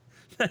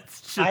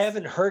 That's just... I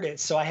haven't heard it,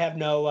 so I have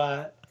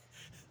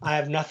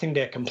nothing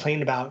to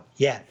complain about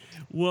yet.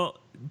 Well,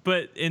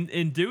 but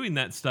in doing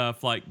that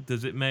stuff, like,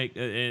 does it make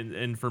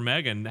and for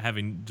Megan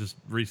having just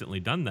recently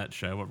done that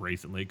show? Well,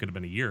 recently, it could have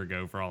been a year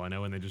ago for all I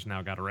know, and they just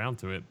now got around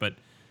to it. But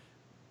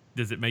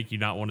does it make you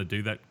not want to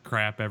do that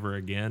crap ever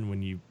again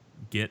when you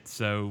get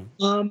so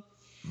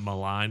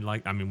maligned?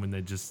 Like, I mean, when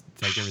they just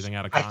take everything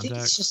out of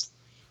context.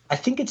 I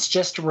think it's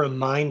just a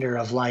reminder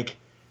of like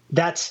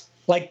that's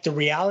like the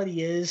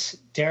reality is,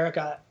 Derek.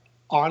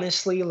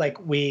 Honestly, like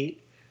we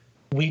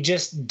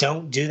just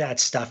don't do that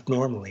stuff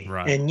normally.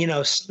 Right.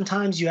 And,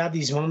 sometimes you have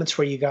these moments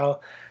where you go,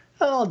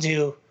 oh,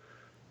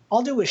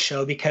 I'll do a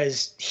show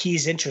because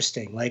he's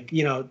interesting. Like,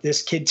 you know,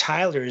 this kid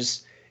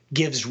Tyler's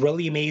gives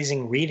really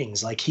amazing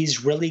readings. Like,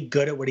 he's really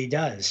good at what he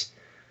does.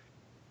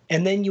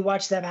 And then you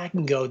watch that back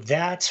and go,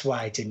 that's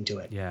why I didn't do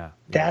it. Yeah.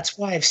 That's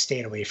why I've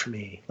stayed away from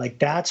E. Like,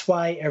 that's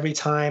why every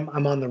time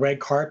I'm on the red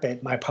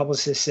carpet, my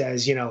publicist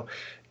says, you know,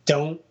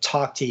 don't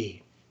talk to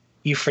E.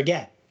 You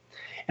forget.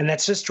 And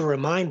that's just a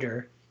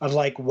reminder of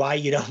like why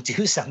you don't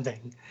do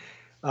something.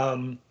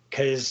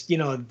 Because, you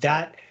know,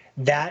 that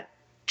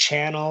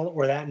channel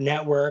or that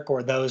network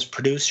or those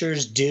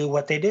producers do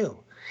what they do.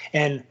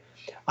 And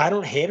I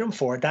don't hate them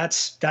for it.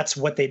 That's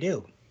what they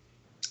do.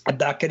 I'm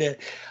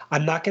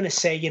not gonna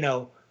say, you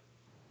know,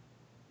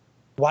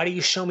 why do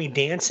you show me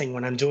dancing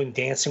when I'm doing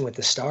Dancing with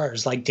the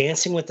Stars? Like,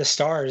 Dancing with the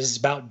Stars is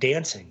about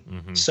dancing.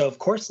 Mm-hmm. So of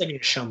course they're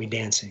gonna show me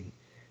dancing.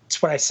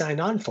 It's what I signed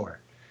on for.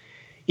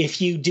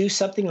 If you do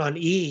something on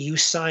E, you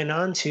sign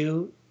on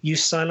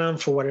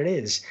for what it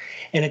is.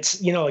 And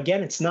it's, you know,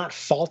 again, it's not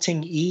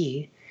faulting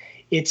E.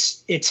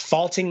 It's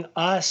faulting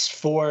us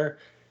for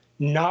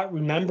not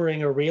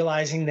remembering or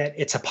realizing that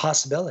it's a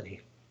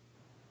possibility.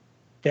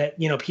 That,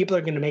 you know, people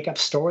are going to make up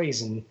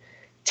stories and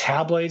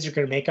tabloids are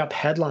going to make up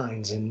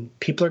headlines and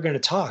people are going to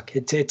talk.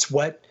 It's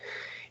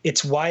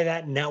why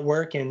that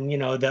network and, you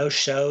know, those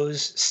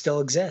shows still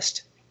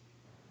exist.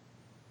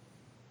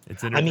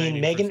 I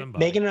mean,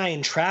 Megan and I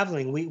in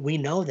traveling, we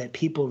know that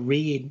people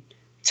read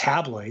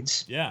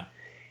tabloids. Yeah.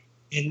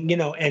 And, you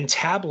know, and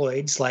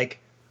tabloids, like,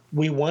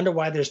 we wonder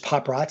why there's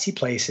paparazzi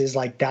places.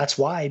 Like, that's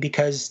why,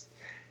 because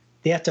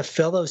they have to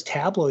fill those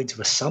tabloids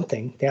with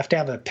something. They have to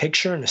have a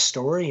picture and a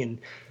story and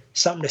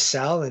something to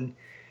sell. And,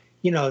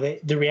 you know,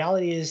 the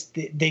reality is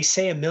they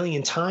say a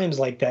million times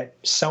like that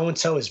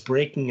so-and-so is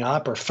breaking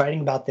up or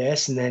fighting about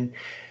this. And then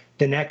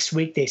the next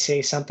week they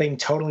say something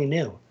totally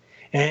new.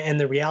 And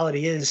the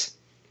reality is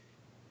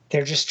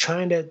they're just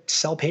trying to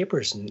sell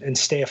papers and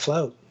stay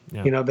afloat.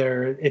 Yeah. You know,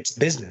 it's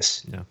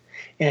business. Yeah.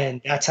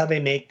 And that's how they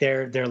make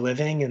their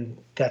living, and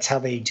that's how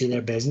they do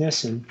their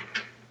business. And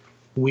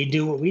we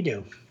do what we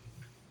do.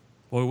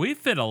 Well, we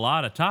fit a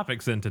lot of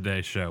topics in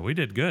today's show. We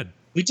did good.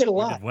 We did a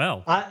lot. We did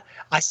well.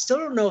 I still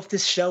don't know if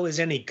this show is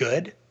any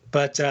good,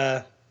 but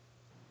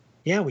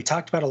yeah, we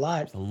talked about a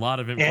lot. A lot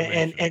of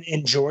information.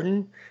 And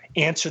Jordan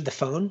answered the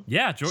phone.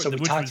 Yeah, Jordan, so we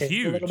which talked was to him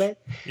huge. a little bit.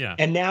 Yeah.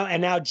 And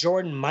now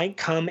Jordan might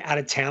come out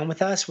of town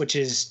with us, which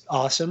is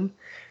awesome.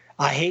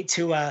 I hate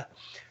to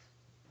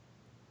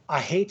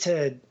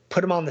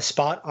put him on the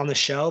spot on the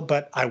show,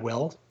 but I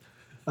will,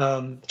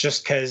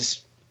 just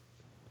because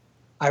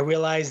I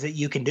realize that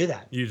you can do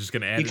that. You're just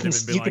going to edit him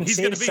and be like, he's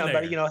going to be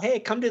somebody, there. you know, hey,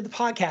 come to the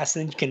podcast,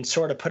 and then you can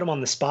sort of put him on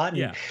the spot. And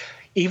yeah.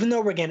 Even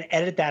though we're going to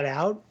edit that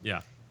out,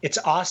 yeah, it's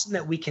awesome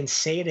that we can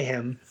say to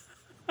him,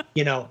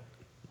 you know,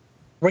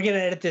 we're going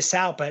to edit this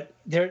out, but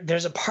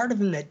there's a part of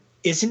him that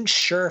isn't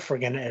sure if we're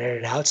going to edit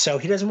it out. So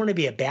he doesn't want to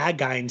be a bad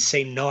guy and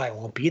say, no, I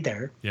won't be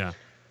there. Yeah.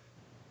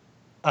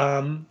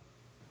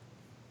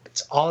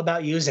 It's all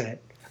about using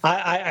it.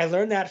 I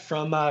learned that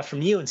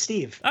from you and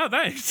Steve. Oh,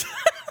 thanks.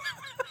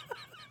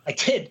 I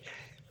did.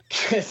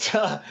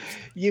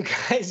 You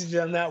guys have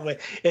done that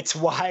with. It's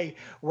why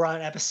we're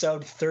on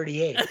episode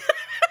 38.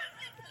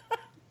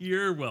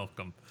 You're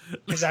welcome.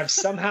 Because I've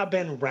somehow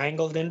been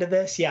wrangled into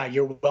this. Yeah,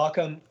 you're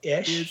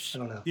welcome-ish. I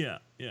don't know.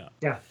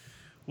 Yeah.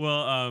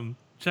 Well,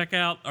 check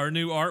out our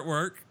new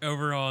artwork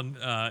over on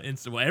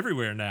Well,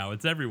 everywhere now.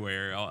 It's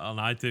everywhere on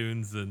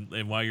iTunes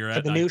and while you're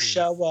at the iTunes. new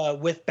show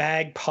with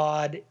Bag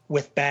Pod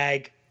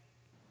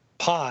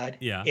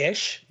Yeah.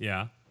 Ish.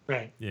 Yeah.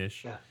 Right.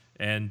 Ish. Yeah.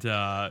 And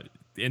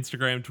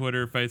Instagram,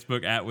 Twitter,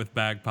 Facebook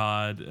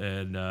 @WithBagPod,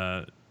 and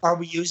are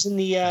we using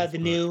the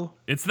new?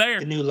 It's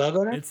there. The new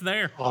logo now? It's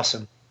there.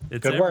 Awesome.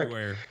 It's Good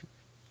everywhere. Work.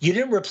 You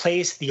didn't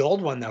replace the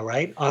old one though,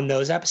 right? On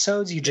those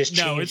episodes, you just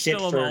changed it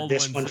for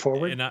this one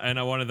forward. And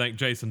I want to thank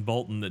Jason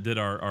Bolton that did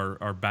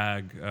our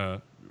bag,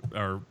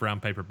 our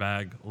brown paper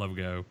bag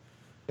logo.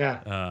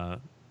 Yeah.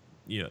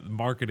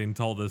 Marketing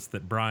told us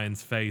that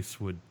Brian's face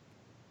would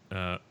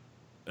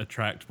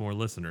attract more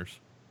listeners.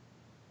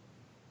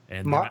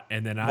 And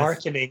then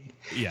marketing.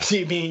 Yeah.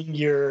 You mean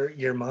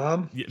your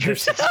mom, your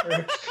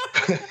sister?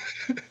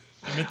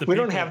 We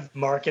don't have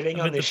marketing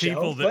on the show.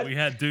 People that we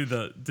had do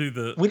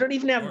the. We don't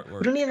even have artwork.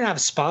 We don't even have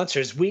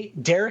sponsors.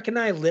 Derek and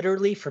I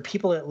literally, for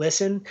people that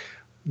listen,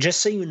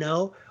 just so you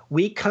know,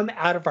 we come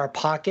out of our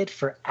pocket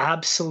for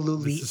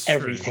absolutely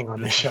everything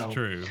on the show.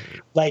 True.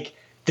 Like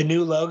the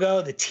new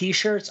logo, the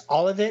T-shirts,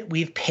 all of it.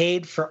 We've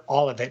paid for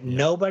all of it. Yeah.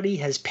 Nobody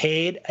has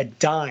paid a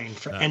dime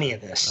for any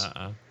of this.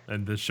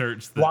 And the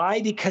shirts.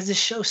 Why? Because the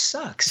show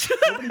sucks.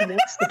 Nobody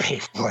wants to pay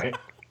for it.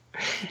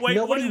 Wait,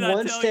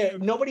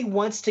 nobody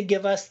wants to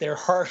give us their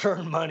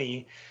hard-earned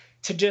money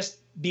to just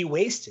be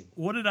wasted.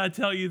 What did I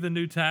tell you the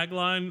new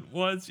tagline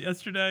was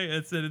yesterday?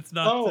 It said it's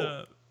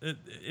not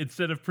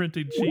instead of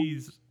printing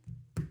cheese.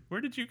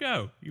 Where did you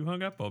go? You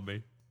hung up on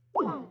me.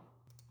 All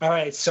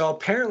right, so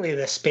apparently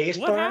the space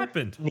bar. What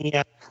happened?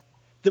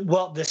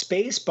 The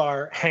space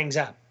bar hangs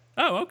up.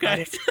 Oh,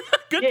 okay.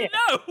 Good to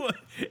know.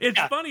 It's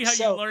funny how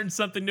you learn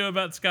something new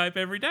about Skype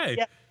every day.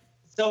 Yeah.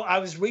 So I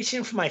was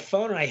reaching for my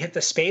phone and I hit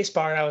the space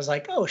bar and I was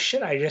like, "Oh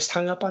shit! I just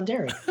hung up on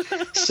Derek."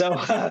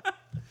 So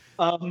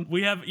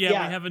we have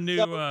a new.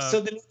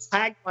 So the new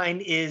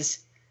tagline is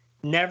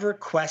 "Never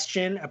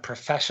question a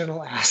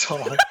professional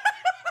asshole,"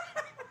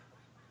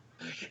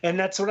 and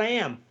that's what I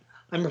am.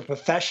 I'm a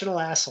professional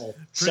asshole.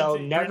 So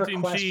never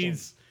question.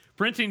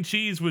 Printing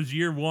cheese was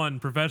year 1.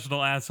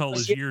 Professional asshole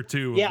is year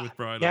 2. Yeah, with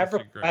Brian never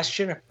Austin Green.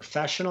 question a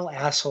professional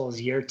asshole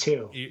is year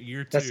 2.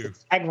 Year 2. That's the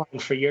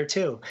tagline for year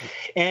 2,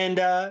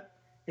 and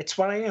it's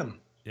what I am.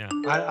 Yeah,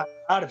 I'm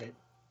proud of it.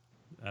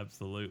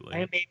 Absolutely. I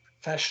am a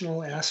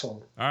professional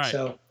asshole. All right.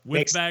 So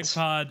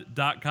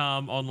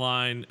Withbagpod.com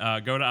online.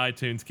 Go to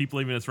iTunes. Keep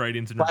leaving us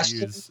ratings and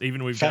reviews.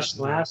 Even we've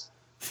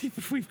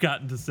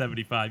gotten to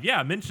 75.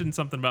 Yeah, mention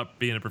something about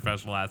being a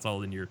professional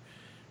asshole in your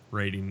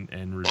rating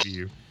and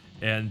review.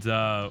 And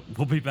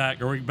we'll be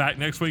back. Are we back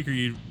next week, or are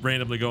you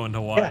randomly going to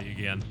Hawaii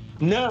again?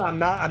 No, I'm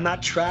not. I'm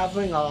not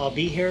traveling. I'll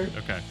be here.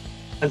 Okay.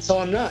 Until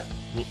I'm not.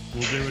 We'll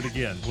do it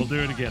again. We'll do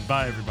it again.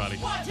 Bye, everybody.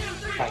 1, 2,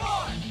 3, 4.